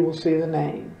that you will see the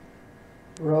name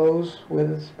Rose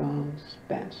Witherspoon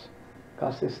Spence,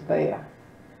 because it's there.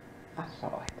 I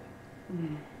saw it.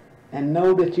 And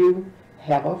know that you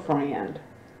have a friend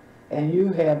and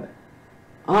you have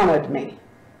honored me,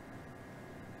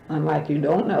 unlike you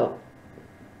don't know,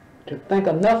 to think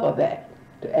enough of that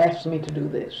to ask me to do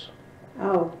this.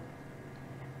 Oh,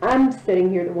 I'm sitting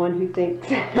here the one who thinks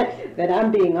that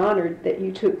I'm being honored that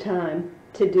you took time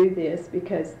to do this,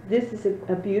 because this is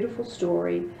a beautiful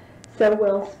story, so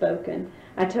well spoken.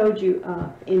 I told you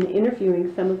in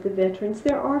interviewing some of the veterans,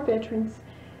 there are veterans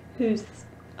whose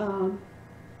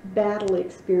battle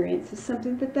experience is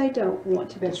something that they don't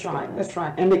want to discuss. That's right, that's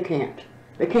right. And they can't.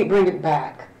 They can't bring it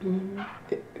back.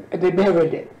 They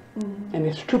buried it. And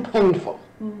it's too painful.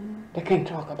 They can't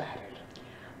talk about it.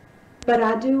 But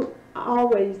I do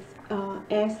always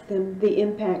ask them the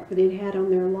impact that it had on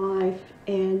their life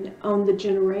and on the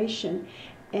generation.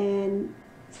 And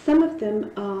some of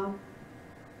them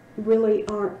really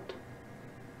aren't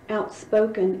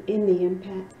outspoken in the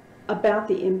impact, about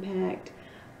the impact.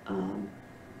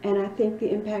 And I think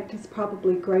the impact is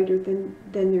probably greater than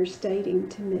they're stating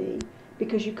to me,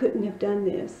 because you couldn't have done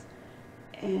this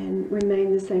and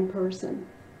remain the same person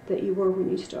that you were when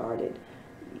you started.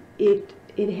 It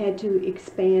had to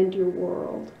expand your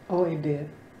world. Oh, it did.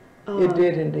 It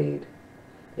did indeed.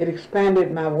 It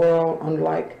expanded my world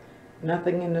unlike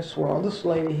nothing in this world. This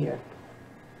lady here.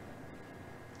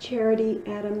 Charity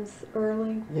Adams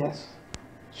Early. Yes.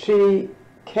 She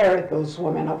carried those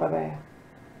women over there.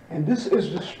 And this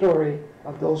is the story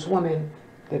of those women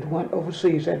that went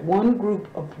overseas. That one group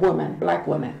of women, black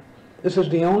women. This is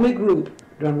the only group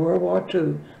during World War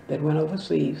II that went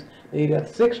overseas. They got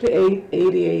 68,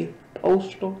 88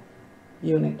 postal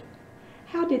unit.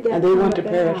 How did that And they went to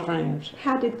come Paris, about? France.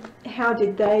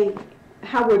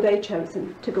 How were they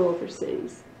chosen to go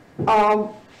overseas?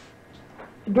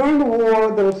 During the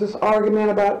war, there was this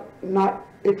argument about not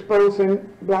exposing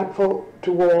black folk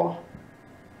to war.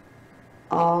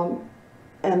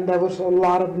 And there was a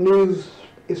lot of news.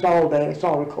 It's all there. It's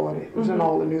all recorded. It was in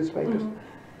all the newspapers.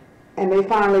 And they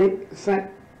finally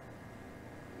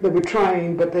they were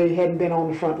trained, but they hadn't been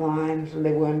on the front lines, and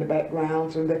they were in the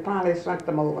backgrounds, and they finally sent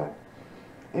them over.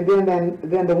 And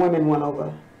then the women went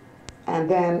over. And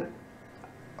then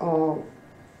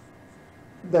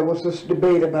there was this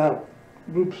debate about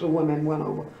groups of women went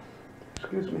over.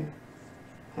 Excuse me.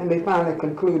 And they finally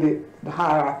concluded, the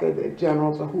hierarchy, the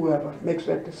generals or whoever makes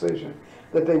that decision,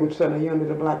 that they would send a unit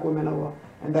of black women over.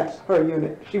 And that's her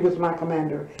unit. She was my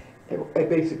commander at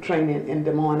basic training in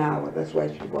Des Moines, Iowa. That's where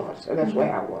she was, and that's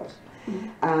where I was.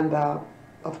 And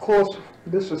of course,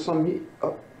 this was some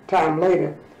time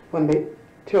later when they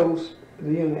chose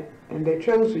the unit. And they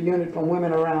chose the unit from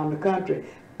women around the country.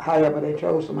 However they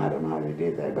chose them, I don't know how they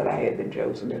did that, but I had been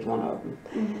chosen as one of them.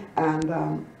 And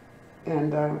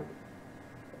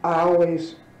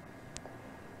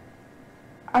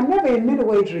I never in many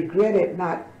ways regretted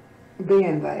not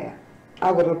being there.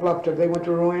 I would have loved to. They went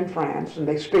to Rouen, France, and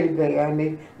they stayed there, and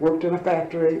they worked in a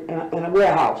factory, in a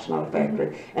warehouse, not a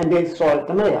factory, and they sorted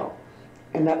the mail.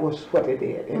 And that was what they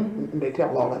did. And they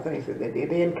tell all the things that they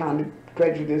did. They encountered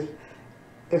prejudice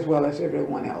as well as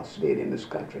everyone else did in this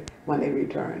country when they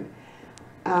returned.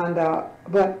 And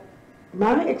but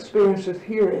my experiences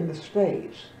here in the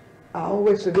States, I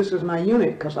always said this is my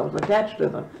unit because I was attached to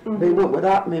them. Mm-hmm. They went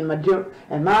without me,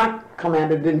 and my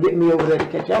commander didn't get me over there to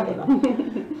catch up with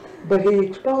them. But he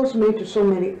exposed me to so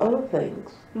many other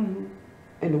things mm-hmm.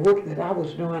 in the work that I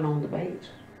was doing on the base.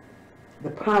 The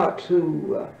pilots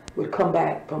who would come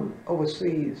back from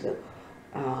overseas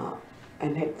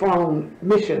and had flown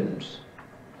missions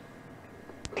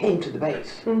came to the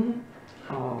base. Mm-hmm.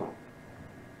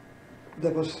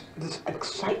 There was this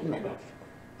excitement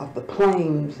of the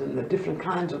planes and the different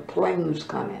kinds of planes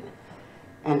coming,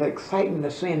 and the excitement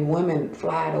of seeing women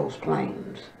fly those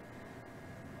planes.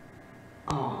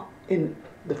 In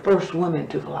the first women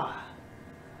to fly,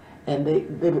 and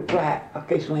they would fly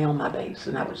occasionally on my base,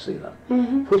 and I would see them,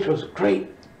 mm-hmm. which was great.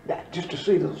 Just to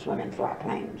see those women fly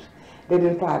planes. They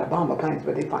didn't fly the bomber planes,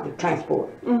 but they fly the transport,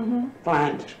 mm-hmm.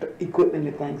 flying equipment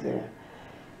and things there.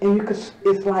 And you could,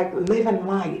 it's like living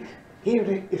life.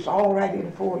 Here, it's all right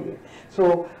here for you.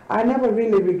 So I never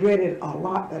really regretted a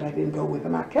lot that I didn't go with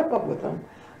them. I kept up with them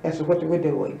as to what they were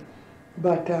doing.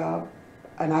 But,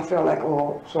 and I felt like,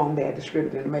 oh, so I'm there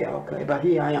distributing the mail, okay. But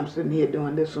here I am sitting here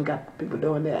doing this and got people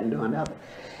doing that and doing that.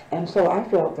 And so I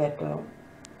felt that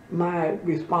my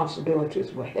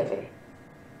responsibilities were heavy.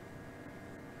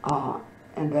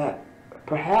 And that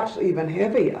perhaps even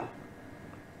heavier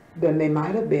than they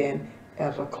might have been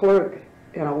as a clerk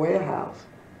in a warehouse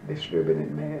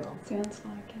distributing mail. Sounds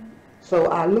like it. So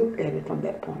I looked at it from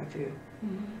that point of view.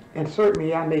 Mm-hmm. And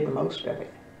certainly I made the most of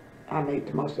it. I made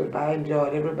the most of it. I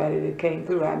enjoyed everybody that came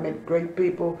through. I met great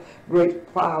people,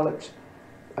 great pilots.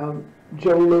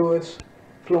 Joe Lewis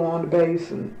flew on the base,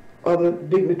 and other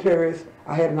dignitaries.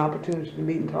 I had an opportunity to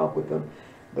meet and talk with them.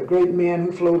 The great men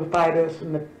who flew the fighters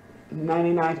in the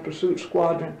 99th Pursuit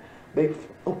Squadron, they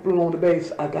flew on the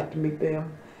base. I got to meet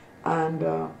them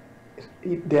and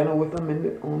eat dinner with them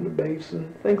on the base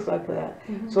and things like that.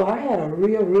 Mm-hmm. So I had a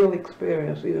real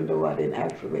experience, even though I didn't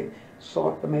actually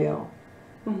sort the mail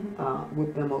mm-hmm.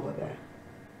 With them over there.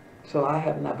 So I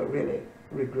have never really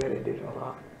regretted it a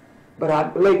lot. But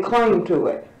I lay claim to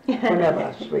it whenever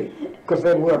I speak, because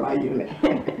they were my unit.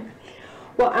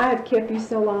 Well, I have kept you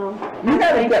so long. You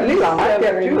haven't kept me long. I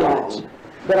kept you long.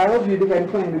 But I hope you didn't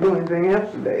plan to do anything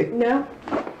else today. No.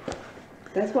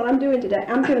 That's what I'm doing today.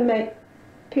 I'm going to make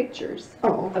pictures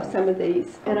of some of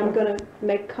these, and I'm going to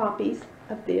make copies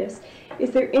of this.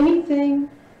 Is there anything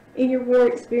in your war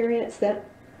experience that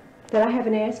I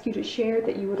haven't asked you to share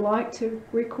that you would like to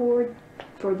record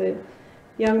for the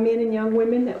young men and young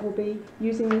women that will be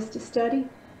using this to study?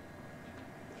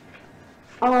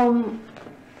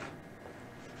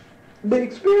 The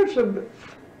experience of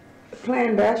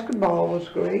playing basketball was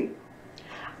great.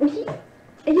 You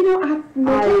know, I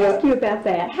want to ask you about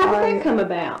that. How did that come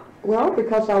about? Well,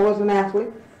 because I was an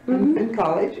athlete mm-hmm. in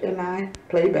college, and I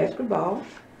played basketball.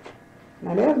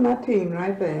 Now there's my team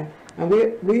right there. And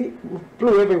we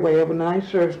flew everywhere with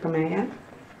 9th Service Command,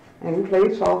 and we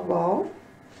played softball,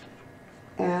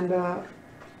 and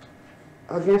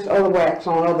against other WACs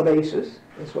on other bases.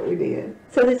 That's what we did.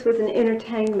 So this was an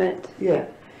entertainment. Yeah,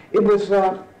 it was.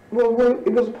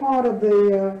 It was part of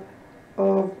the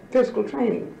physical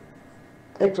training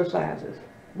exercises.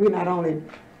 We not only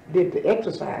did the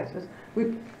exercises,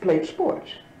 we played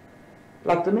sports,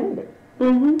 like the men did.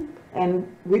 Mm-hmm.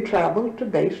 And we traveled to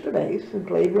base and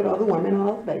played with other women on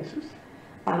other bases.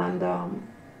 And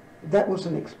that was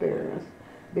an experience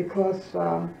because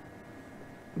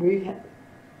we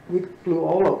flew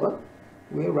all over.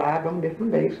 We arrived on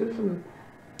different bases and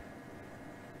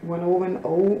went over in the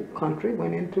old country,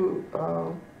 went into,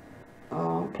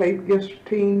 played against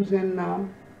teams in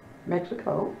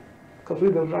Mexico, because we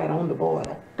was right on the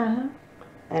border. Uh-huh.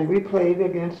 And we played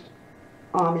against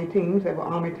Army teams. There were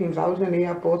Army teams. I was in the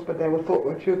Air Force, but there was Fort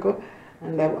Huachuca,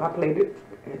 and I played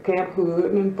at Camp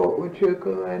Hood and Fort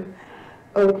Huachuca and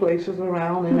other places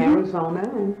around in mm-hmm. Arizona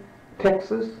and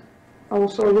Texas. Oh,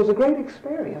 so it was a great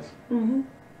experience. Mm-hmm.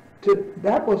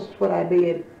 That was what I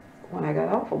did when I got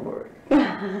off from work.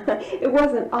 It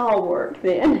wasn't all work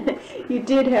then. You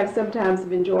did have some times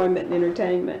of enjoyment and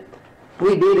entertainment.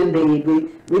 We did indeed.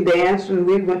 We danced and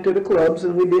we went to the clubs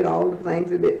and we did all the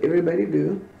things that everybody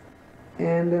do.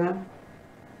 And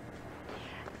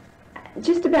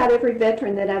just about every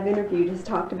veteran that I've interviewed has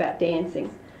talked about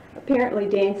dancing. Apparently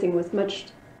dancing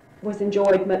was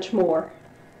enjoyed much more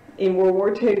in World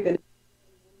War II than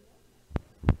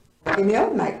in the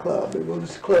other nightclub. It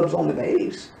was clubs on the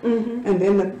base. Mm-hmm. And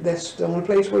then that's the only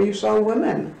place where you saw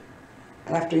women.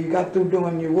 After you got through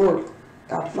doing your work,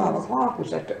 after 5 o'clock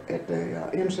was at the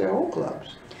MCO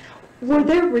clubs. Were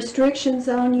there restrictions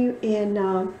on you in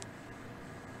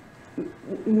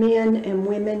men and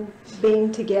women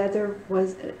being together?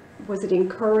 Was it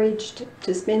encouraged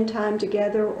to spend time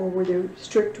together, or were there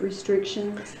strict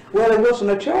restrictions? Well, it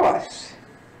wasn't a choice.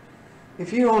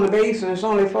 If you're on the base and it's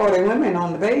only 40 women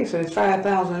on the base and it's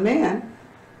 5,000 men,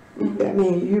 I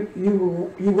mean,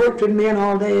 you worked with men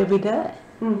all day, every day.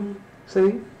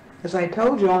 See? As I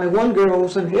told you, only one girl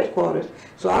was in headquarters.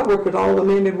 So I worked with all the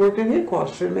men that worked in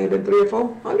headquarters. There may have been 300 or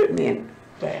 400 men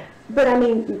there. But I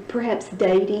mean, perhaps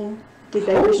dating. Did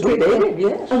they We restrict did, that?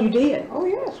 yes. Oh, you did? Oh,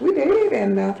 yes, we did.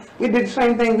 And we did the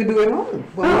same thing we do at home.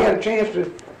 When we had a chance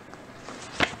to...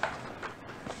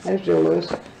 There's Joe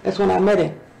Lewis. That's when I met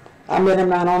him. I met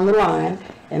him out on the line,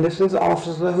 and this is the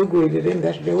officer who greeted him.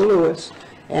 That's Joe Lewis.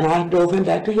 And I drove him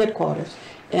back to headquarters.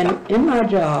 And in my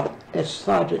job as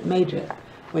Sergeant Major,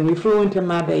 when you flew into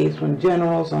my base, when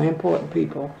generals or important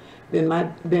people,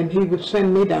 then he would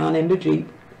send me down in the Jeep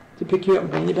to pick you up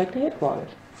and bring you back to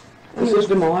headquarters. This is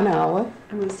Des Moines, Iowa.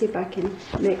 I'm going to see if I can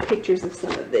make pictures of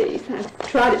some of these. I've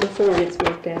tried it before and it's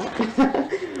worked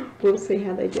out. We'll see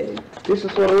how they do. This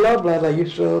is what a love letter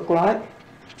used to look like.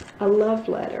 A love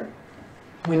letter.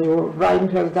 When you were writing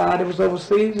to a guy that was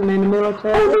overseas and in the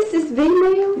military. Oh, this is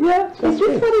V-mail? Yeah, Is this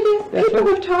what it is? That's People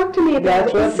what- have talked to me about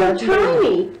it. It's so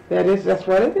tiny. That's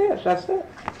what it is. That's it.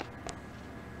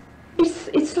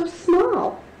 It's so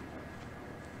small.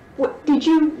 What, did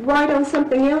you write on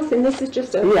something else and this is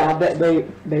just a... Yeah,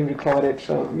 they recorded,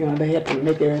 so you know they had to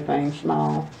make everything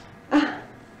small.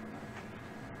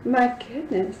 My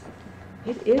goodness.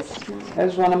 It is small.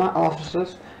 That's one of my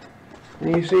officers,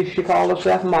 and you see she called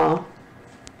herself Ma.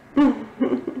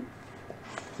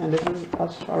 And this is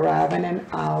us arriving in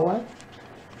Iowa,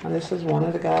 and this is one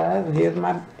of the guys. And here's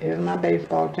my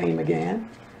baseball team again.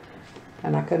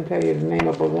 And I couldn't tell you the name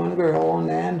of but one girl on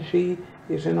there, and she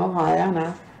is in Ohio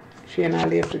now. She and I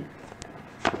live to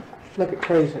look at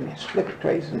craziness. Look at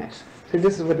craziness. See,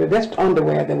 this is that's the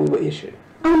underwear that we were issued.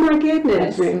 Oh my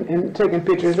goodness. And taking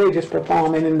pictures, they just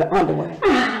performing in the underwear.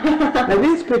 Now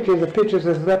these pictures are pictures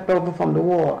that's left over from the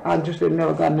war. I just didn't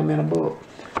never gotten them in a book.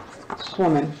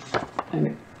 Swimming,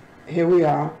 and here we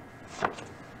are,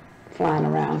 flying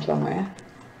around somewhere.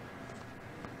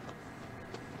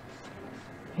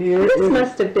 This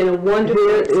must have been a wonderful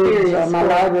Here experience. is my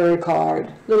library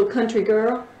card. Little country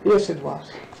girl? Yes, it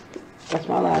was. That's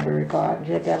my library card.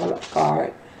 You have to have a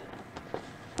card.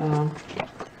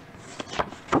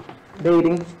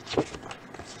 Dating.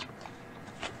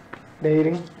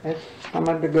 That's some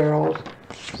of the girls.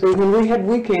 See, when we had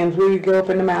weekends, we would go up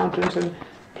in the mountains and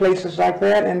places like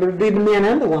that, and there would be the men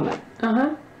and the women.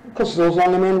 Because those are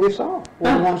the only men we saw,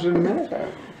 were the ones in the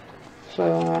military.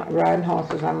 So, riding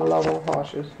horses, I'm a lover of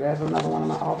horses. There's another one of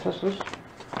my officers.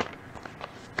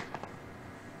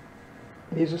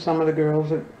 These are some of the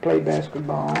girls that play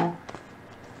basketball.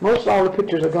 Most all the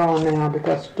pictures are gone now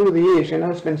because through the years, you know,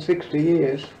 it's been 60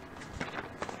 years.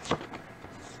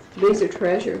 These are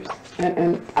treasures.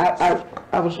 And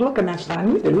I was looking, I said, I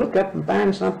need to look up and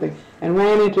find something, and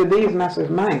ran into these, and I said,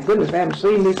 my goodness, I haven't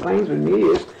seen these things in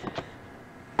years.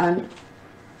 And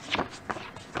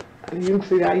you can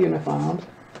see our uniforms.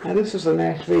 Now this is an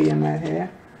civilian right here.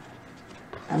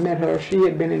 I met her, she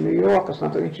had been in New York or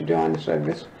something, and she joined the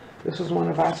service. This is one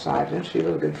of our sergeants, she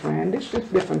was a good friend. It's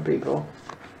just different people.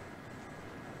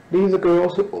 These are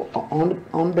girls who, on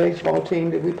the baseball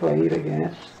team that we played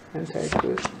against in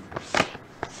Texas.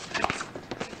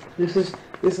 This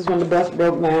is when the bus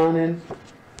broke down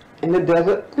in the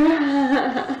desert,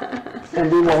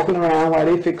 and we walking around while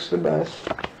they fixed the bus.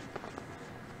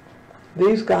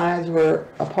 These guys were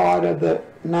a part of the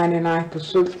 99th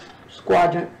Pursuit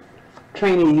Squadron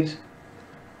trainees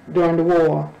during the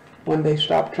war when they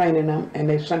stopped training them and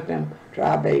they sent them to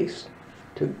our base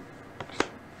to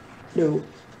do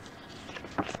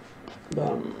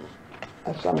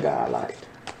some guy I liked.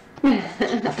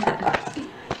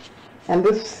 And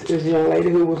this is a young lady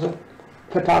who was a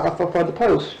photographer for the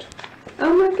Post.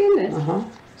 Oh my goodness.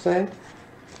 See?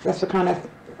 That's the kind of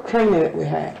training that we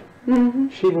had.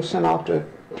 She was sent off to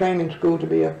training school to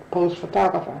be a Post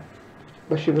photographer.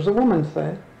 But she was a woman,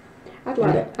 see? I'm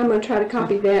going to try to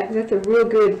copy that. That's a real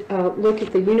good look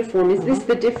at the uniform. Is this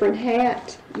the different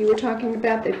hat you were talking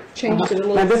about that changed it a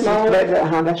little smaller?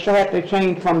 That's the hat they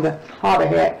changed from the harder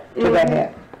hat to that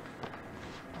hat.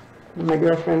 My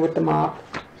girlfriend with the mop.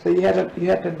 So you had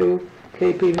to do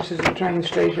KP. This is the train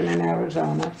station in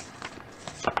Arizona.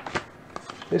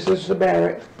 This is the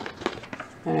barrack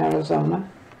in Arizona.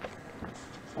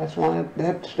 That's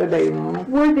the day room.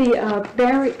 Were the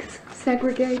barracks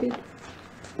segregated?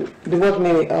 There wasn't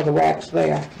any other wax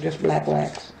there, just black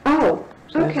wax. Oh,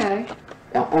 okay.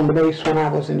 on the base when I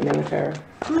was in the military.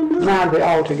 Now they're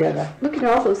all together. Look at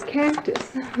all those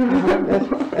cactus.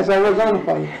 That's all we're going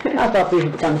for you. I thought these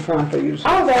were kind of fun for you.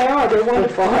 Oh, they are. They're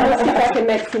wonderful. Let's see if I can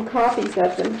make some copies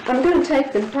of them. I'm going to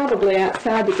take them probably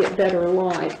outside to get better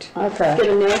light. Okay. Get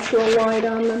a natural light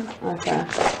on them. Okay.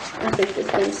 I think this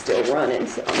thing's still running,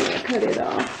 so I'm going to cut it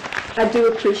off. I do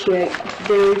appreciate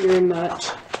very, very much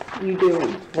you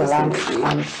doing this Well, interview.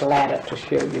 I'm glad to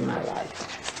show you my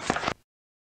life.